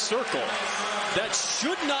restricted circle. That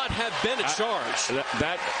should not have been a charge.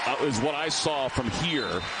 That is what I saw from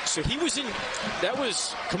here. So he was in, that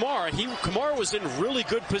was Kamara. Kamara was in really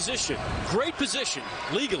good position. Great position,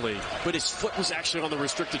 legally, but his foot was actually on the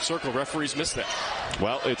restricted circle. Referees missed that.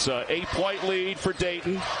 Well, it's an 8-point lead for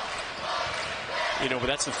Dayton. You know, but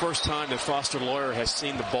that's the first time that Foster Lawyer has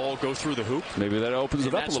seen the ball go through the hoop. Maybe that opens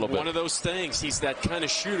it up a little bit. That's one of those things. He's that kind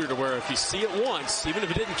of shooter to where if you see it once, even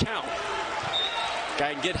if it didn't count,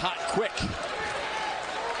 guy can get hot quick.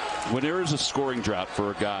 When there is a scoring drought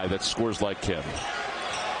for a guy that scores like him,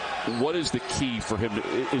 what is the key for him?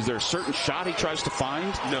 Is there a certain shot he tries to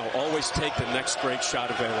find? No, always take the next great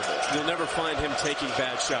shot available. You'll never find him taking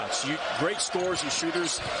bad shots. Great scorers and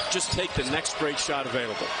shooters, just take the next great shot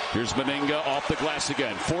available. Here's Menenga off the glass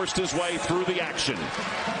again. Forced his way through the action.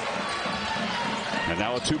 And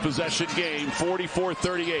now a two-possession game,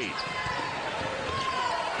 44-38.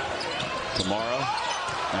 Kamara,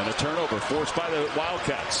 and a turnover forced by the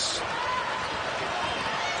Wildcats.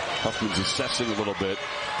 Huffman's assessing a little bit.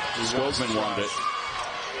 Skogman wanted it.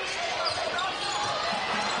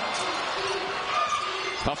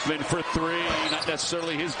 Huffman for three, not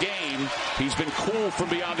necessarily his game. He's been cool from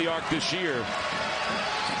beyond the arc this year.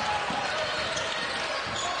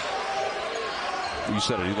 You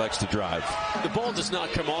said it, he likes to drive. The ball does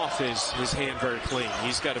not come off his hand very clean.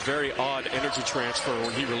 He's got a very odd energy transfer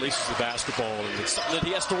when he releases the basketball, and it's something that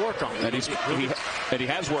he has to work on. And he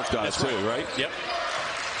has worked on it too, right? Yep.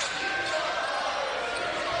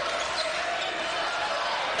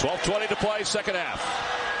 12:20 to play, second half.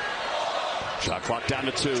 Shot clock down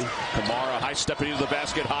to 2. Kamara high stepping into the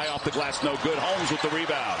basket, high off the glass, no good. Holmes with the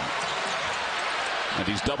rebound. And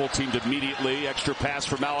he's double teamed immediately. Extra pass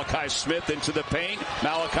for Malachi Smith into the paint.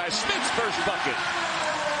 Malachi Smith's first bucket.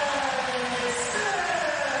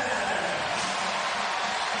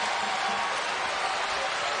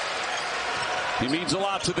 He means a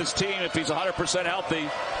lot to this team if he's 100% healthy.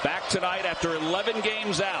 Back tonight after 11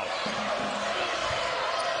 games out.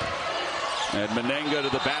 And Menenga to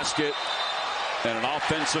the basket. And an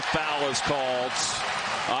offensive foul is called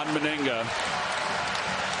on Menenga.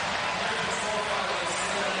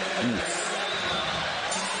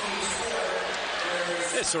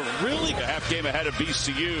 It's a really good half game ahead of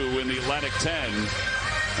VCU in the Atlantic 10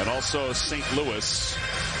 and also St. Louis.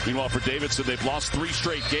 Meanwhile, for Davidson, they've lost 3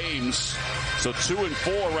 straight games. So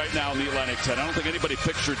 2-4 right now in the Atlantic 10. I don't think anybody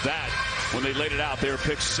pictured that when they laid it out. They were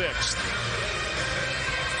picked 6th.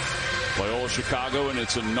 Loyola Chicago in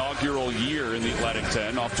its inaugural year in the Atlantic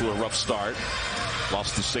 10, off to a rough start.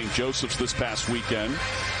 Lost to St. Joseph's this past weekend.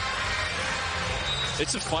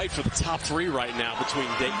 It's a fight for the top 3 right now between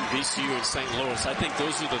Dayton, VCU, and St. Louis. I think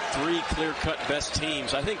those are the 3 clear-cut best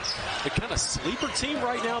teams. I think the kind of sleeper team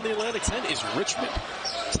right now in the Atlantic 10 is Richmond.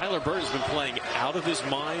 Tyler Burton's been playing out of his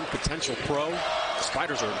mind, potential pro.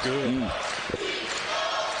 Spiders are good.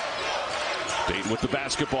 Dayton with the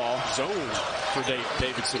basketball. Zone for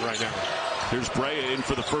Davidson right now. Here's Brea in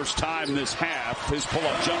for the first time this half. His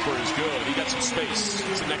pull-up jumper is good. He got some space.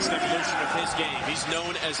 It's the next evolution of his game. He's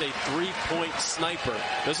known as a three-point sniper.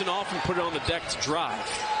 Doesn't often put it on the deck to drive.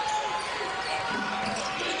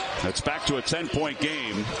 It's back to a 10-point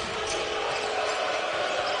game.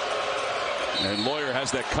 And Lawyer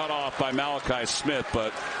has that cut off by Malachi Smith,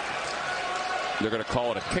 but they're going to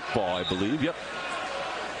call it a kickball, I believe. Yep.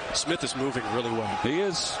 Smith is moving really well. He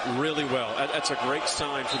is. Really well. That's a great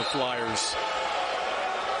sign for the Flyers.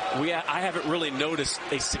 I haven't really noticed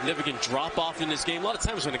a significant drop-off in this game. A lot of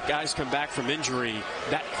times when the guys come back from injury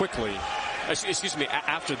that quickly,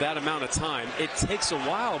 after that amount of time, it takes a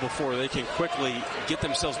while before they can quickly get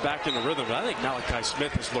themselves back in the rhythm. But I think Malachi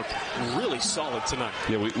Smith has looked really solid tonight.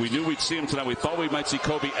 Yeah, we knew we'd see him tonight. We thought we might see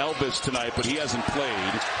Kobe Elvis tonight, but he hasn't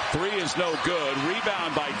played. 3 is no good.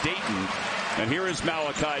 Rebound by Dayton. And here is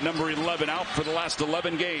Malachi, number 11, out for the last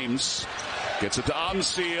 11 games. Gets it to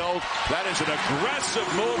Umseal. That is an aggressive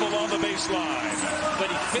move along the baseline. But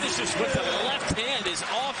he finishes with the left hand. His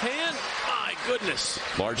offhand, my goodness.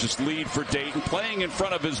 Largest lead for Dayton, playing in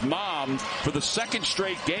front of his mom for the second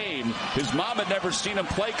straight game. His mom had never seen him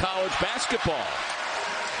play college basketball.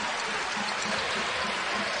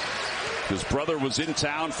 His brother was in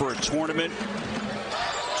town for a tournament.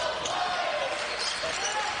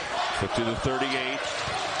 50-38.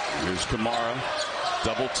 Here's Kamara.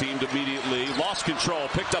 Double teamed immediately. Lost control.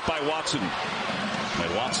 Picked up by Watson.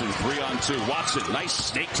 And Watson 3-on-2. Watson, nice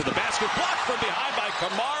snake to the basket. Blocked from behind by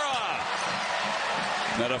Kamara.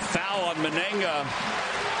 Not a foul on Menenga.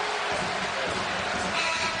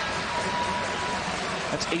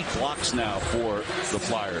 That's 8 blocks now for the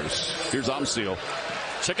Flyers. Here's Umseal.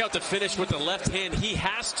 Check out the finish with the left hand. He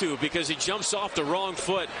has to because he jumps off the wrong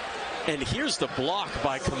foot. And here's the block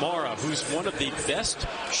by Kamara, who's one of the best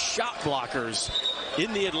shot blockers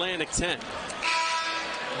in the Atlantic 10.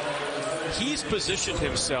 He's positioned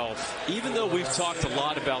himself, even though we've talked a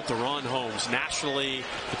lot about Deron Holmes, nationally,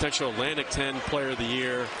 potential Atlantic 10 player of the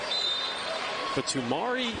year. But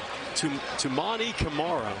Toumani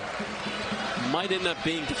Kamara might end up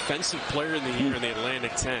being defensive player of the year in the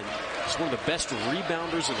Atlantic 10. He's one of the best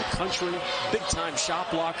rebounders in the country, big-time shot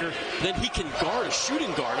blocker. Then he can guard a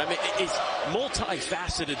shooting guard. I mean, he's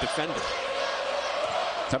multifaceted defender.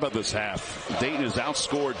 How about this half? Dayton has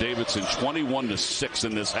outscored Davidson 21-6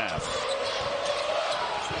 in this half.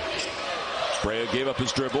 Brea gave up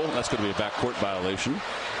his dribble. That's going to be a backcourt violation.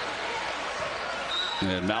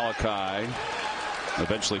 And Malachi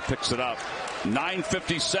eventually picks it up.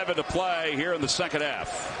 9:57 to play here in the second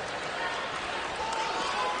half.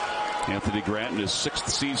 Anthony Grant in his 6th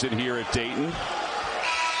season here at Dayton.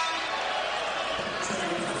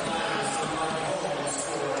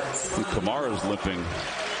 And Kamara's limping.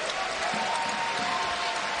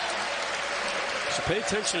 So pay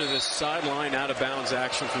attention to this sideline out of bounds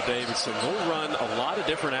action for Davidson. They'll run a lot of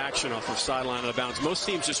different action off of sideline out of bounds. Most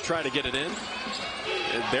teams just try to get it in.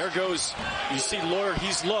 And there goes, you see Lawyer,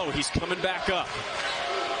 he's low, he's coming back up.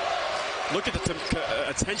 Look at the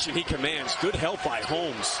attention he commands. Good help by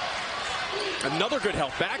Holmes. Another good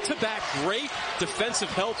help. Back-to-back great defensive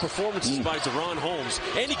help performances by Deron Holmes.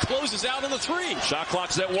 And he closes out on the 3. Shot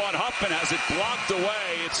clock's at 1. Huffman has it blocked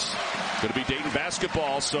away. It's going to be Dayton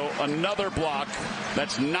basketball, so another block.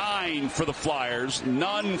 That's 9 for the Flyers.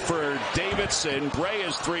 None for Davidson.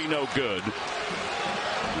 Brea's 3 no good.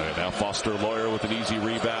 Right, now Foster Lawyer with an easy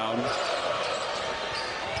rebound.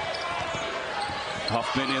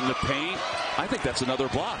 Huffman in the paint. I think that's another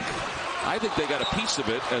block. I think they got a piece of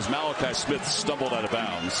it as Malachi Smith stumbled out of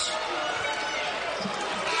bounds.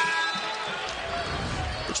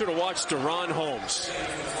 I want you to watch Deron Holmes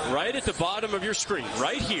right at the bottom of your screen,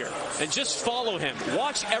 right here, and just follow him.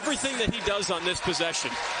 Watch everything that he does on this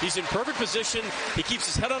possession. He's in perfect position. He keeps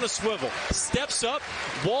his head on a swivel, steps up,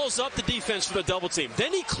 walls up the defense for the double team.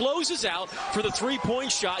 Then he closes out for the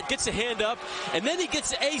 3-point shot, gets a hand up, and then he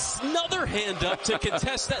gets another hand up to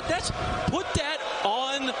contest that. Put that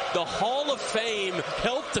on the Hall of Fame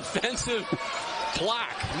help defensive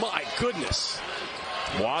plaque. My goodness.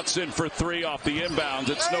 Watson for 3 off the inbounds.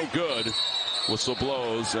 It's no good. Whistle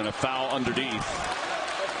blows and a foul underneath.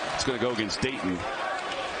 It's going to go against Dayton.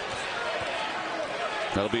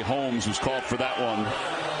 That'll be Holmes who's called for that one.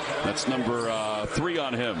 That's number 3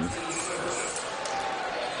 on him.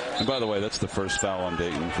 And by the way, that's the first foul on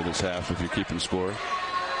Dayton for this half if you're keeping score.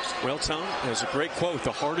 Well, Tom, there's a great quote.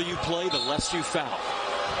 The harder you play, the less you foul.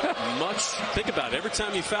 Think about it. Every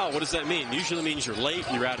time you foul, what does that mean? Usually means you're late,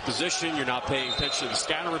 you're out of position, you're not paying attention to the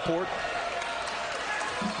scatter report.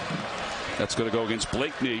 That's going to go against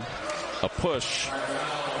Blakeney. A push.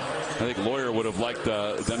 I think Lawyer would have liked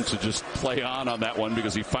them to just play on that one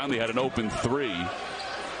because he finally had an open 3.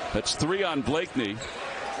 That's 3 on Blakeney.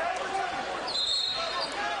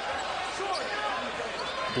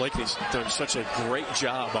 Blakeney's done such a great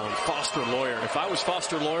job on Foster Loyer. If I was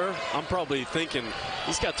Foster Loyer, I'm probably thinking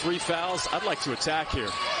he's got 3 fouls. I'd like to attack here.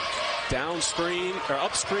 Down screen, or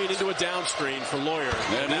up screen into a down screen for Loyer.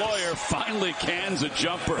 And Loyer finally cans a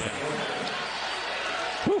jumper.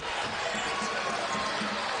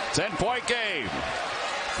 10-point game.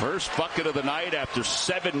 First bucket of the night after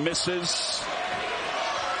 7 misses.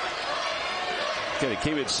 Again, he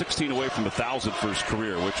came in 16 away from 1,000 for his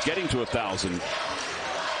career, which getting to 1,000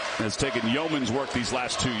 has taken yeoman's work these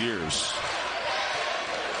last 2 years.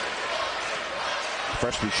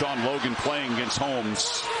 Freshman Sean Logan playing against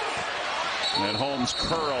Holmes. And Holmes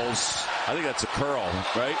curls. I think that's a curl,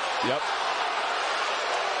 right? Yep.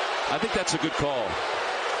 I think that's a good call.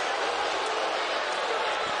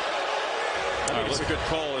 I think it's a good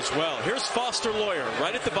call as well. Here's Foster Loyer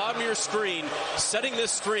right at the bottom of your screen, setting this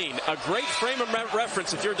screen. A great frame of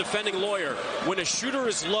reference if you're defending Loyer. When a shooter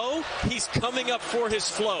is low, he's coming up for his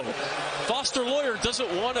flow. Foster Loyer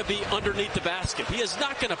doesn't want to be underneath the basket. He is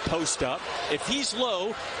not going to post up. If he's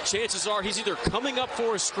low, chances are he's either coming up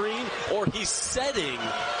for a screen or he's setting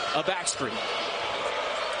a back screen.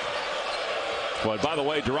 Well, by the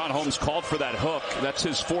way, Deron Holmes called for that hook. That's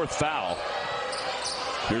his 4th foul.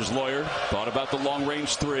 Here's Loyer. Thought about the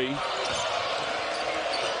long-range 3.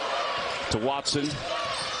 To Watson.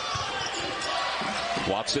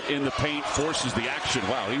 Watson in the paint, forces the action.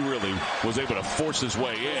 Wow, he really was able to force his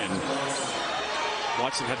way in.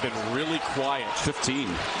 Watson had been really quiet. 15.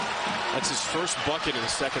 That's his first bucket in the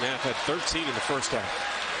second half. Had 13 in the first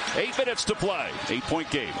half. 8 minutes to play. 8-point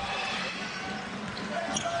game.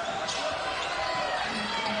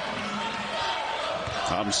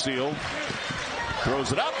 Tom Seal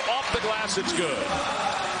throws it up, off the glass, it's good.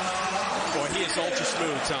 Boy, he is ultra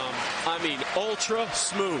smooth, Tom. I mean, ultra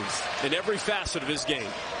smooth in every facet of his game.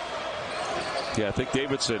 Yeah, I think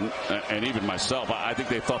Davidson, and even myself, I think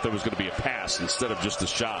they thought there was going to be a pass instead of just a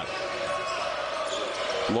shot.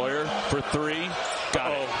 Loyer for 3.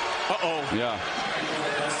 Got it. Uh-oh. Yeah.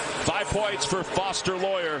 5 points for Foster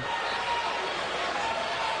Loyer.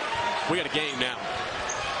 We got a game now.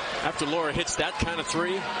 After Loyer hits that kind of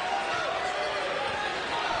 3.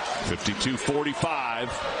 52-45.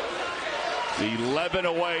 11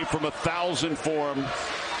 away from 1,000 for him.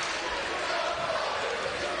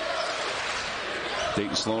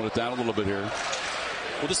 Dayton slowing it down a little bit here.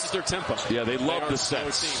 Well, this is their tempo. Yeah, they love the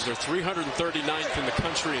sets. They're 339th in the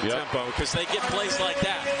country in tempo because they get plays like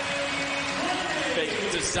that. They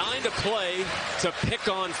designed a play to pick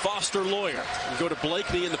on Foster Loyer and go to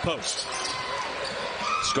Blakeney in the post.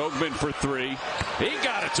 Skogman for 3. He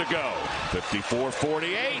got it to go.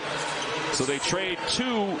 54-48. So they trade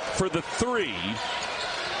 2 for the 3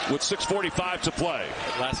 with 6:45 to play.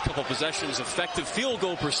 Last couple possessions, effective field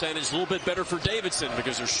goal percentage a little bit better for Davidson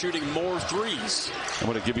because they're shooting more threes. I'm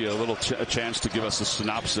going to give you a little a chance to give us a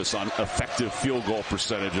synopsis on effective field goal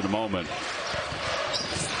percentage in a moment.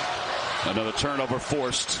 Another turnover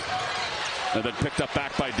forced and then picked up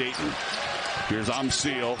back by Dayton. Here's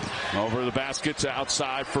Seal over the basket to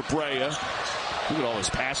outside for Brea. Look at all this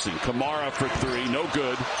passing. Kamara for 3, no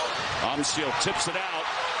good. Seal tips it out.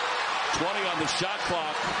 20 on the shot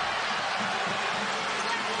clock.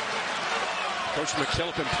 Coach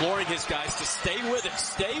McKillop imploring his guys to stay with it.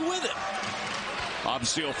 Stay with it.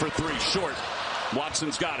 Seal for 3, short.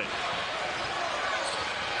 Watson's got it.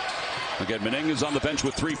 Again, Menenga's on the bench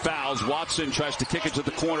with 3 fouls. Watson tries to kick it to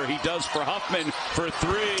the corner. He does for Huffman for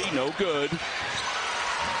 3. No good.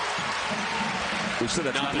 We said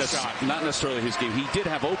that's not necessarily his game. He did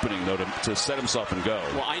have opening, though, to set himself and go.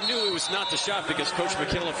 Well, I knew it was not the shot because Coach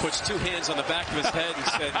McKillop puts 2 hands on the back of his head and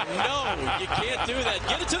said, no, you can't do that.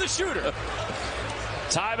 Get it to the shooter.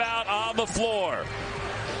 Timeout on the floor.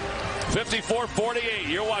 54-48.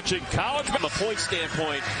 You're watching college. From a point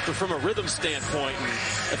standpoint, or from a rhythm standpoint,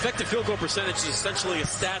 effective field goal percentage is essentially a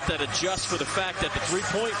stat that adjusts for the fact that the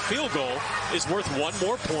 3-point field goal is worth 1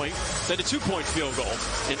 more point than a 2-point field goal.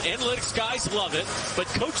 And analytics guys love it, but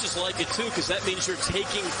coaches like it too because that means you're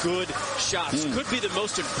taking good shots. Could be the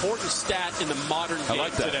most important stat in the modern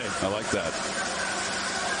game today. I like that.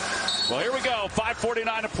 Well, here we go.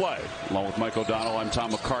 5:49 to play. Along with Mike O'Donnell, I'm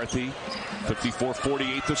Tom McCarthy.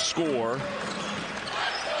 54-48 the score.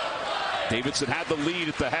 Davidson had the lead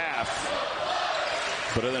at the half.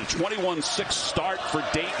 But then a 21-6 start for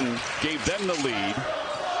Dayton gave them the lead.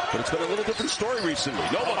 But it's been a little different story recently.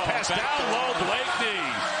 Nova pass down low, Blakeney.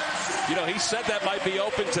 You know, he said that might be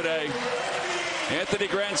open today. Anthony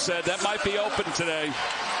Grant said that might be open today.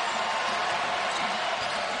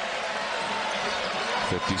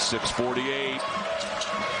 56-48.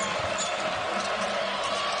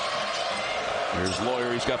 Here's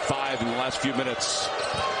Lawyer. He's got 5 in the last few minutes.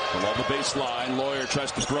 Along the baseline, Lawyer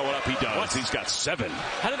tries to throw it up. He does. What? He's got 7.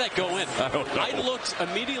 How did that go in? I don't know. I looked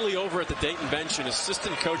immediately over at the Dayton bench, and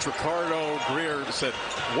assistant coach Ricardo Greer said,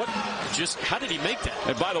 how did he make that?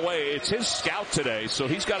 And by the way, it's his scout today, so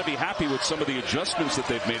he's got to be happy with some of the adjustments that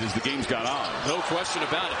they've made as the game's gone on. No question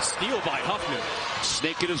about it. Steal by Huffman.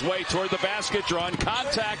 Snaking his way toward the basket, drawing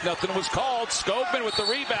contact. Nothing was called. Skogman with the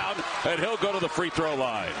rebound, and he'll go to the free throw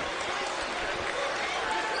line.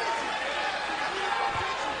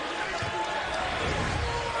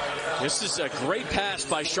 This is a great pass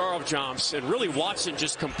by Sharov-Joms, and really Watson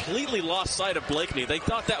just completely lost sight of Blakeney. They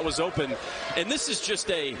thought that was open, and this is just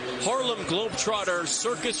a Harlem Globetrotter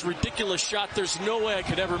circus ridiculous shot. There's no way I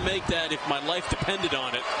could ever make that if my life depended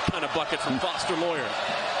on it kind of bucket from Foster Lawyer.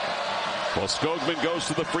 Well, Skogman goes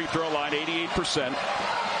to the free throw line, 88%.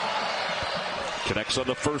 Connects on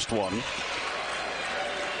the first one.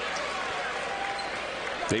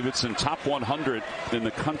 Davidson top 100 in the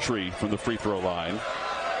country from the free throw line.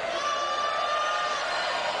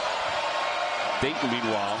 Dayton,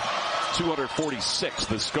 meanwhile, 246.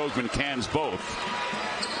 The Skogman cans both.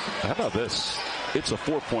 How about this? It's a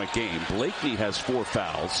 4-point game. Blakeney has 4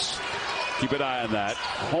 fouls. Keep an eye on that.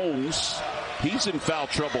 Holmes, he's in foul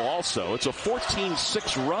trouble also. It's a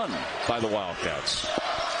 14-6 run by the Wildcats.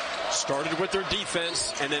 Started with their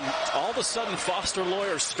defense, and then all of a sudden Foster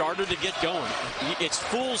Lawyer started to get going. It's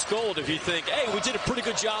fool's gold if you think, hey, we did a pretty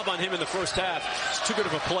good job on him in the first half. He's too good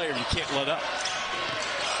of a player. You can't let up.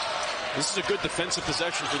 This is a good defensive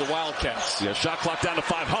possession for the Wildcats. Yeah, shot clock down to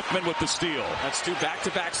 5. Huffman with the steal. That's 2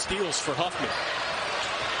 back-to-back steals for Huffman.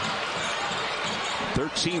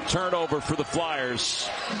 13th turnover for the Flyers.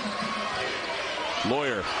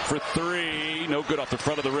 Lawyer for 3. No good off the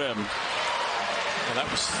front of the rim. Well,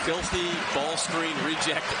 that was filthy ball screen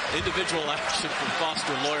reject. Individual action from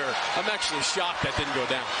Foster Lawyer. I'm actually shocked that didn't go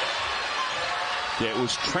down. Yeah, it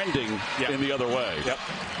was trending in the other way. Yep.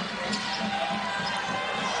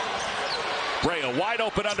 Brea wide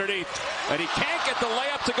open underneath, and he can't get the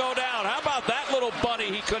layup to go down. How about that little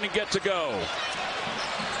bunny he couldn't get to go?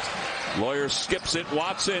 Lawyer skips it.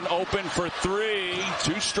 Watson open for 3.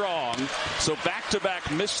 Too strong. So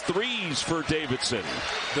back-to-back missed 3s for Davidson.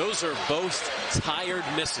 Those are both tired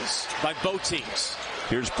misses by both teams.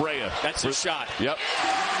 Here's Brea. That's a shot. Yep.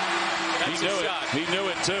 That's he knew a it. shot. He knew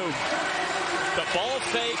it too. The ball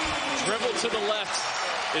fake, dribble to the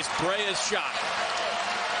left is Brea's shot.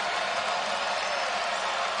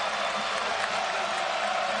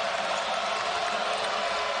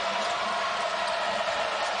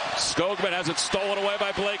 Skogman has it stolen away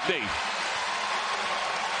by Blakeney.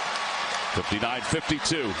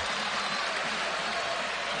 59-52.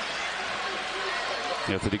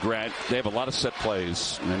 Anthony Grant, they have a lot of set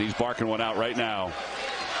plays, and he's barking one out right now.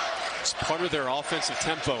 It's part of their offensive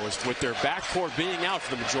tempo is with their backcourt being out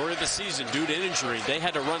for the majority of the season due to injury. They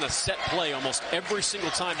had to run a set play almost every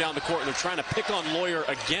single time down the court, and they're trying to pick on Lawyer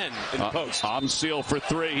again in the post. Amseal for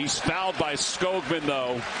 3. He's fouled by Skogman,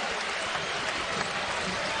 though.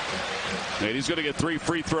 And he's going to get 3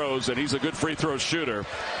 free throws, and he's a good free throw shooter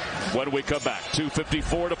when we come back.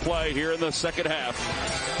 2:54 to play here in the second half.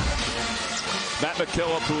 Matt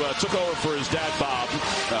McKillop, who took over for his dad, Bob,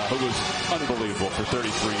 who was unbelievable for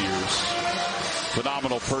 33 years.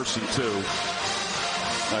 Phenomenal person, too.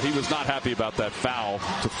 He was not happy about that foul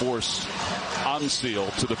to force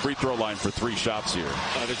Amseal to the free throw line for 3 shots here.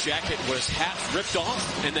 The jacket was half ripped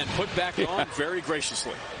off and then put back on very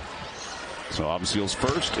graciously. So Amseal's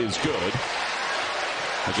first is good.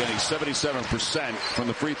 Again, he's 77% from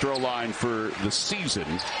the free throw line for the season.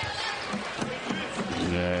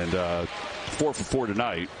 And 4 for 4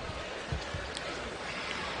 tonight.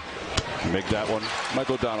 You make that one.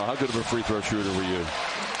 Michael O'Donnell, how good of a free throw shooter were you?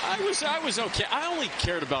 I was okay. I only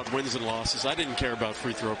cared about wins and losses. I didn't care about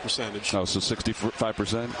free throw percentage. Oh, so 65%?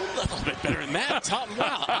 A little bit better than that.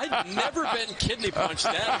 Wow, I've never been kidney punched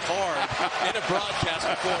that hard in a broadcast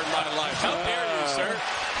before in my life. How dare you, sir?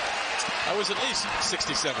 I was at least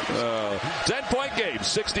 67%. 10-point game,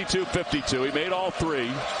 62-52. He made all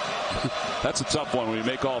 3. That's a tough one when you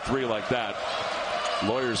make all 3 like that.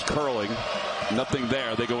 Lawyer's curling. Nothing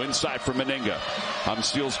there. They go inside for Meninga.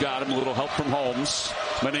 Amseal's got him. A little help from Holmes.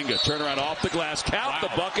 Meninga, turnaround off the glass. Count the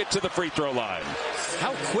bucket to the free throw line.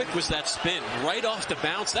 How quick was that spin? Right off the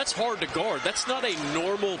bounce? That's hard to guard. That's not a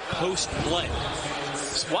normal post play.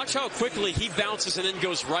 Watch how quickly he bounces and then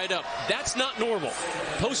goes right up. That's not normal.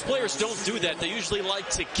 Post players don't do that. They usually like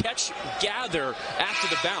to catch, gather after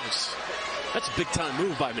the bounce. That's a big-time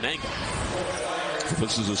move by Meninga.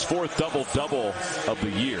 This is his 4th double-double of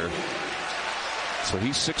the year. So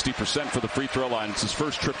he's 60% for the free throw line. It's his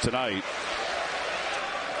first trip tonight.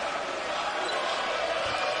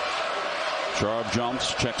 Sharp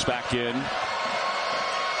jumps, checks back in.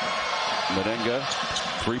 Menenga,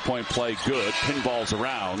 three-point play good. Pinballs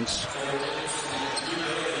around.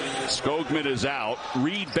 Skogman is out.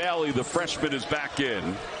 Reed Bailey, the freshman, is back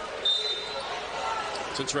in.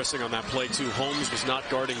 It's interesting on that play, too. Holmes was not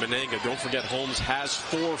guarding Menenga. Don't forget, Holmes has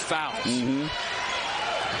 4 fouls.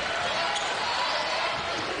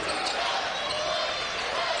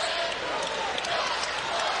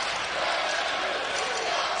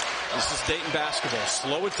 This is Dayton basketball.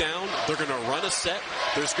 Slow it down. They're going to run a set.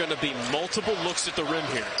 There's going to be multiple looks at the rim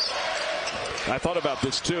here. I thought about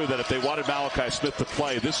this, too, that if they wanted Malachi Smith to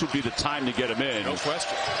play, this would be the time to get him in. No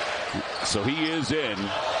question. So he is in.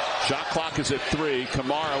 Shot clock is at 3.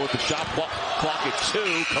 Kamara with the shot clock at 2.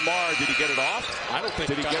 Kamara, did he get it off? I don't think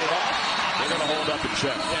Did he get it off? They're going to hold up and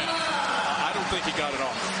check. Yeah. I don't think he got it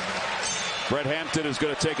off. Brett Hampton is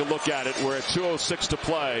going to take a look at it. We're at 2:06 to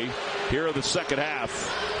play here in the second half.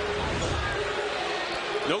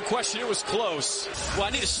 No question, it was close. Well,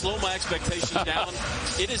 I need to slow my expectations down.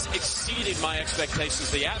 It is exceeding my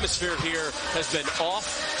expectations. The atmosphere here has been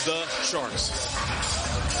off the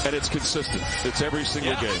charts. And it's consistent. It's every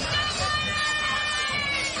single game.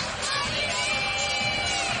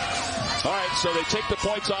 All right, so they take the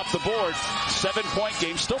points off the board. 7-point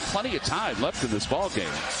game. Still plenty of time left in this ball game.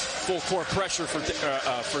 Full court pressure for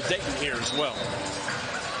Dayton here as well.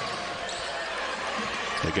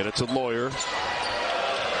 They get it to Lawyer.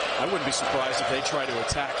 I wouldn't be surprised if they try to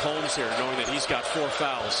attack Holmes here, knowing that he's got 4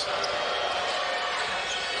 fouls.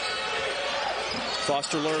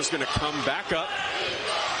 Foster Lawyer's going to come back up.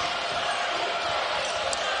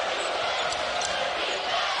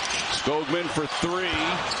 Skogman for 3.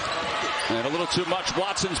 And a little too much.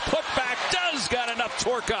 Watson's putback does got enough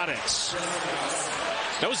torque on it.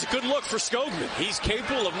 That was a good look for Skogman. He's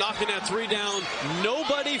capable of knocking that 3 down.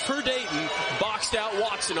 Nobody for Dayton boxed out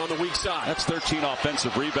Watson on the weak side. That's 13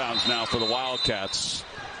 offensive rebounds now for the Wildcats.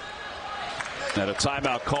 And a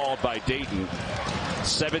timeout called by Dayton.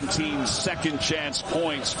 17 second chance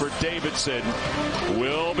points for Davidson.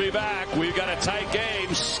 We'll be back. We've got a tight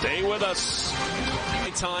game. Stay with us.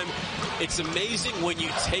 Time. It's amazing when you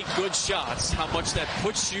take good shots how much that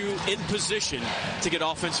puts you in position to get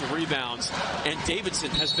offensive rebounds. And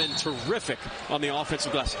Davidson has been terrific on the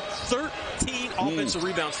offensive glass. 13 offensive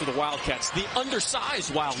rebounds for the Wildcats, the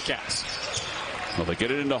undersized Wildcats. Well, they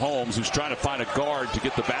get it into Holmes, who's trying to find a guard to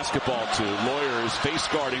get the basketball to. Lawyer is face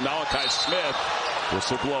guarding Malachi Smith.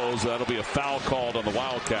 Whistle blows. That'll be a foul called on the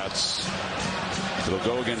Wildcats. It'll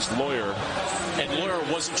go against Lawyer. And Lawyer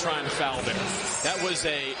wasn't trying to foul there. That was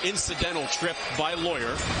a incidental trip by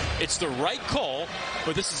Lawyer. It's the right call,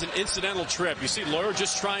 but this is an incidental trip. You see Lawyer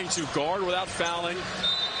just trying to guard without fouling.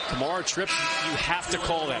 Kamara trip, you have to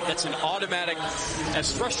call that. That's an automatic.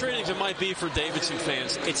 As frustrating as it might be for Davidson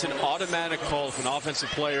fans, it's an automatic call. If an offensive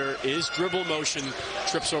player is dribble motion,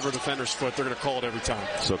 trips over a defender's foot, they're going to call it every time.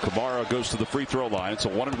 So Kamara goes to the free throw line. It's a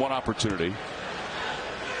 1-and-1 opportunity.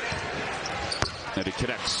 And he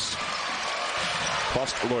connects.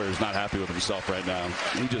 Foster Lawyer's not happy with himself right now.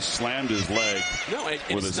 He just slammed his leg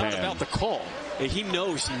with his hand. It's not about the call. He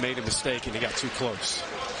knows he made a mistake and he got too close.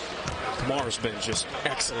 Kamara's been just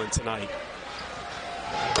excellent tonight.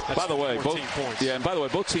 That's by the way, points. And by the way,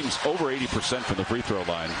 both teams over 80% from the free throw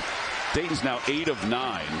line. Dayton's now 8 of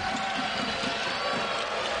 9.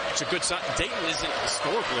 It's a good sign. Dayton isn't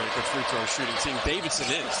historically a good free throw shooting team.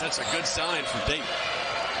 Davidson is. That's a good sign for Dayton.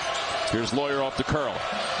 Here's Lawyer off the curl.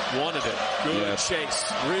 Wanted it. Good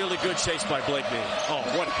chase. Really good chase by Blakeney. Oh,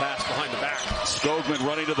 what a pass behind the back. Skogman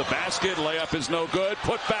running to the basket. Layup is no good.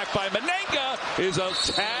 Put back by Menenga is a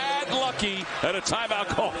tad lucky. And a timeout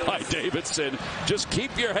call by Davidson. Just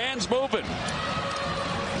keep your hands moving.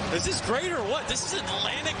 Is this great or what? This is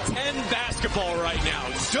Atlantic 10 basketball right now.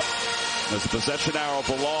 As the possession arrow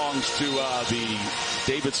belongs to the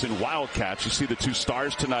Davidson Wildcats. You see the 2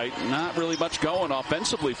 stars tonight. Not really much going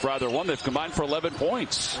offensively for either one. They've combined for 11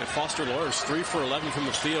 points. And Foster Lawyer's 3 for 11 from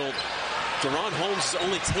the field. Deron Holmes has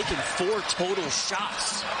only taken 4 total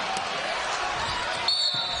shots.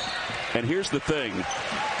 And here's the thing.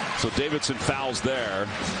 So Davidson fouls there.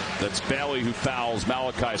 That's Bailey who fouls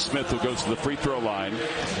Malachi Smith, who goes to the free throw line.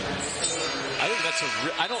 I think that's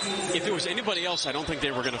if it was anybody else, I don't think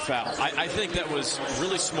they were going to foul. I think that was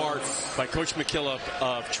really smart by Coach McKillop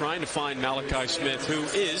of trying to find Malachi Smith, who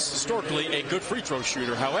is historically a good free throw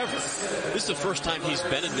shooter. However, this is the first time he's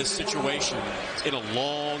been in this situation in a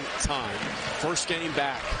long time. First game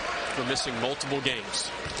back for missing multiple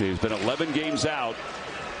games. He's been 11 games out.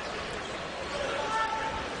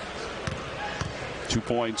 2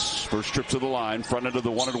 points. First trip to the line. Front end of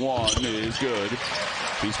the 1-and-1 is good.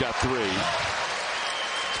 He's got 3.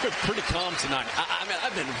 been pretty calm tonight. I mean,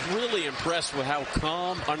 I've been really impressed with how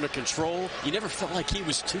calm, under control. You never felt like he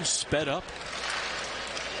was too sped up.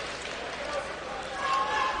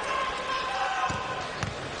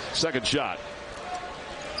 Second shot.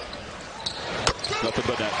 Nothing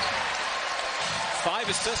but net. 5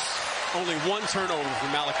 assists, only 1 turnover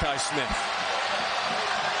from Malachi Smith.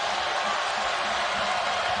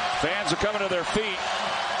 Fans are coming to their feet.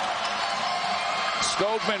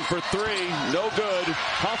 Skogman for 3, no good.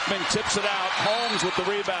 Huffman tips it out. Holmes with the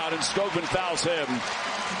rebound, and Skogman fouls him.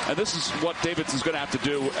 And this is what Davidson's going to have to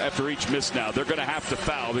do after each miss now. They're going to have to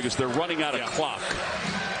foul because they're running out of clock.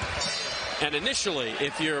 And initially,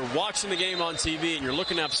 if you're watching the game on TV and you're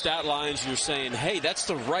looking up stat lines, you're saying, hey, that's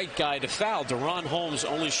the right guy to foul. Deron Holmes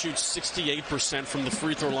only shoots 68% from the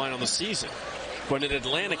free throw line on the season. But in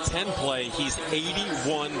Atlantic 10 play, he's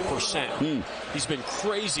 81%. He's been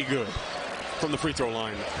crazy good from the free throw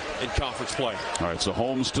line in conference play. All right, so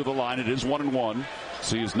Holmes to the line. It is 1-1.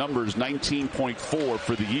 So his number is 19.4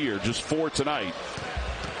 for the year, just 4 tonight.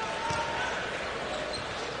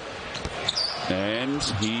 And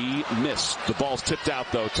he missed. The ball's tipped out,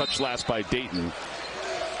 though. Touched last by Dayton.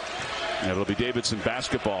 And it'll be Davidson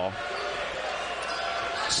basketball.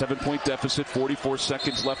 7-point deficit, 44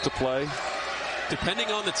 seconds left to play.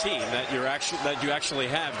 Depending on the team that you actually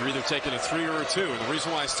have, you're either taking a 3 or a 2. And the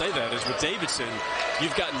reason why I say that is with Davidson,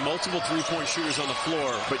 you've got multiple 3-point shooters on the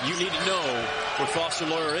floor, but you need to know where Foster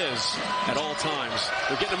Loyer is at all times.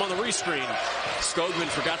 They're getting him on the rescreen. Skogman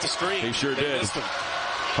forgot to screen. He sure did.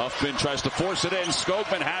 Huffman tries to force it in.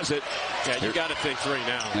 Skogman has it. Yeah, you got to think 3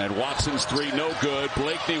 now. And Watson's 3, no good.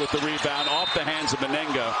 Blakeney with the rebound off the hands of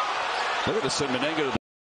Menenga. Look at this, send Menenga to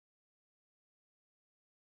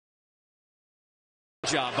the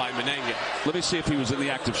job by Menenga. Let me see if he was in the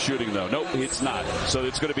act of shooting, though. Nope, it's not. So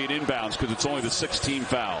it's going to be an inbounds because it's only the 16th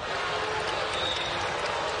foul.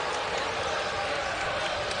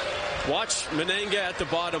 Watch Menenga at the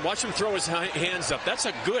bottom. Watch him throw his hands up. That's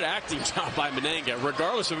a good acting job by Menenga,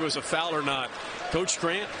 regardless if it was a foul or not. Coach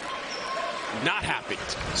Grant, not happy.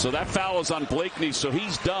 So that foul is on Blakeney, so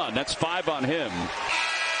he's done. That's 5 on him.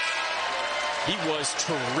 He was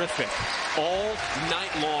terrific all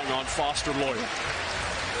night long on Foster Loyer.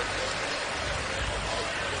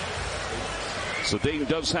 So Dayton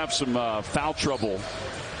does have some foul trouble.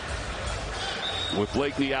 With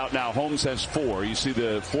Blakeney out now, Holmes has 4. You see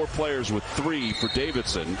the 4 players with 3 for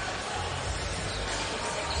Davidson.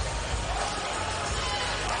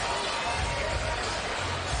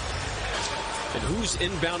 And who's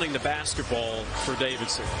inbounding the basketball for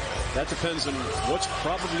Davidson? That depends on what's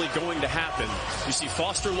probably going to happen. You see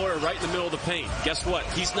Foster Loyer right in the middle of the paint. Guess what?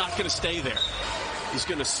 He's not going to stay there. He's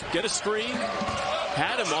going to get a screen.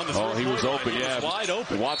 Had him on the he was open, yeah. Was wide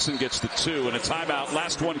open. Watson gets the 2 and a timeout.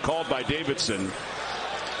 Last one called by Davidson.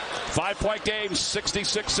 5-point game,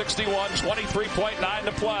 66-61, 23.9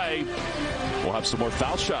 to play. We'll have some more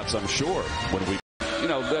foul shots, I'm sure, when we,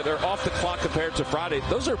 they're off the clock compared to Friday.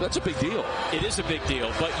 That's a big deal. It is a big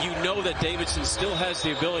deal, but you know that Davidson still has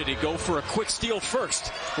the ability to go for a quick steal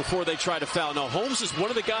first before they try to foul. Now, Holmes is one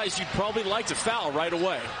of the guys you'd probably like to foul right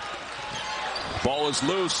away. Ball is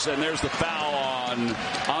loose, and there's the foul on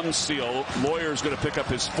Umseal. Lawyer's going to pick up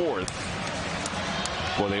his 4th.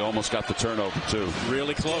 Boy, they almost got the turnover, too.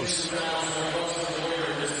 Really close.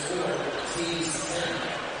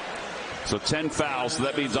 So 10 fouls. So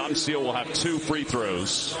that means Umseal will have 2 free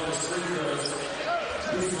throws.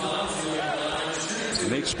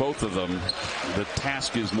 Makes both of them. The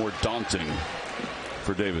task is more daunting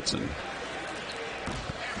for Davidson.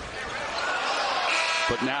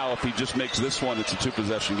 But now, if he just makes this one, it's a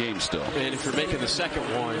 2-possession game still. And if you're making the second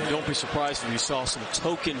one, don't be surprised if you saw some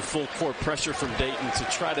token full-court pressure from Dayton to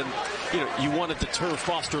try to, you want to deter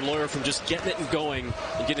Foster Loyer from just getting it and going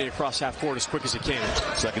and getting it across half court as quick as he can.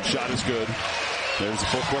 Second shot is good. There's the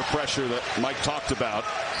full-court pressure that Mike talked about.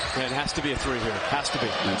 And it has to be a 3 here. Has to be.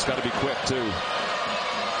 And it's got to be quick, too.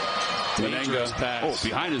 Menenga pass.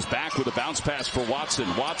 Behind his back with a bounce pass for Watson.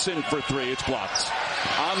 Watson for 3. It's blocked.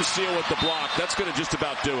 Umseal with the block. That's going to just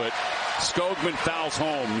about do it. Skogman fouls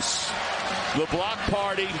Holmes. The block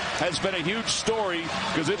party has been a huge story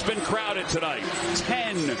because it's been crowded tonight.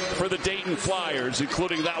 10 for the Dayton Flyers,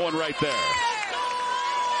 including that one right there.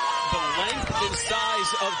 The length and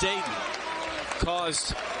size of Dayton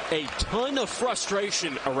caused a ton of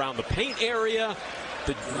frustration around the paint area.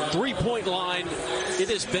 The 3-point line, it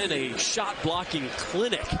has been a shot blocking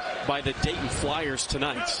clinic by the Dayton Flyers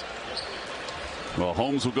tonight. Well,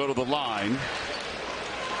 Holmes will go to the line.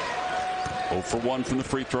 0 for 1 from the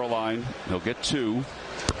free throw line. He'll get 2.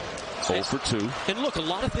 0 for 2. And look, a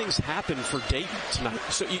lot of things happened for Dayton tonight.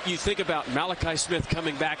 So you think about Malachi Smith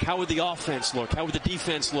coming back. How would the offense look? How would the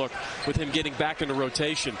defense look with him getting back into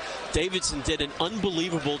rotation? Davidson did an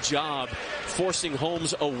unbelievable job forcing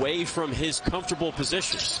Holmes away from his comfortable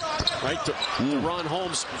positions. Right? Deron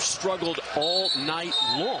Holmes struggled all night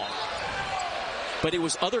long. But it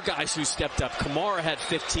was other guys who stepped up. Kamara had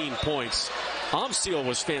 15 points. Amsil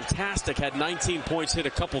was fantastic, had 19 points, hit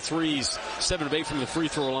a couple threes, 7 of 8 from the free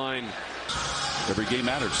throw line. Every game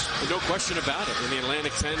matters. No question about it. In the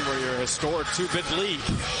Atlantic 10, where you're a historic 2-bit league,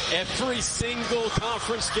 every single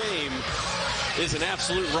conference game is an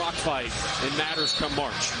absolute rock fight and matters come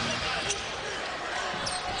March.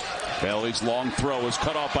 Bailey's long throw is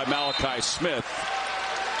cut off by Malachi Smith.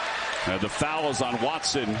 The foul is on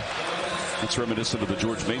Watson. It's reminiscent of the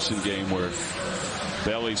George Mason game where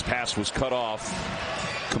Bailey's pass was cut off.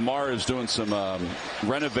 Kamara is doing some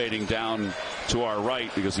renovating down to our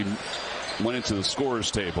right because he went into the scorer's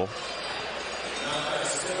table.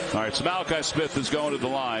 All right, so Malachi Smith is going to the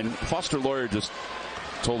line. Foster Lawyer just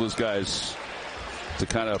told his guys to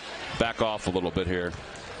kind of back off a little bit here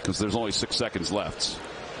because there's only 6 seconds left.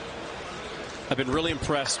 I've been really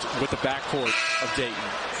impressed with the backcourt of Dayton.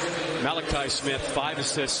 Malachi Smith, 5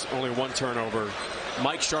 assists, only 1 turnover.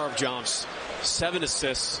 Mike Sharp-Johnson, 7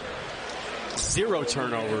 assists, 0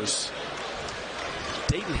 turnovers.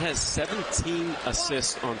 Dayton has 17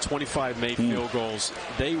 assists on 25 made field goals.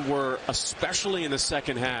 They were, especially in the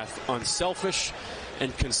second half, unselfish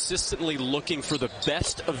and consistently looking for the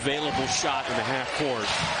best available shot in the half court.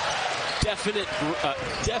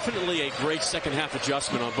 Definitely a great second half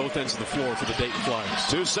adjustment on both ends of the floor for the Dayton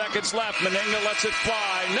Flyers. 2 seconds left. Meninga lets it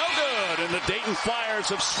fly. No good. And the Dayton Flyers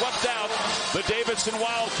have swept out the Davidson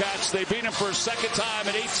Wildcats. They beat them for a second time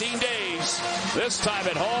in 18 days. This time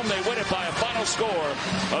at home, they win it by a final score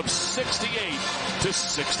of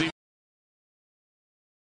 68-60.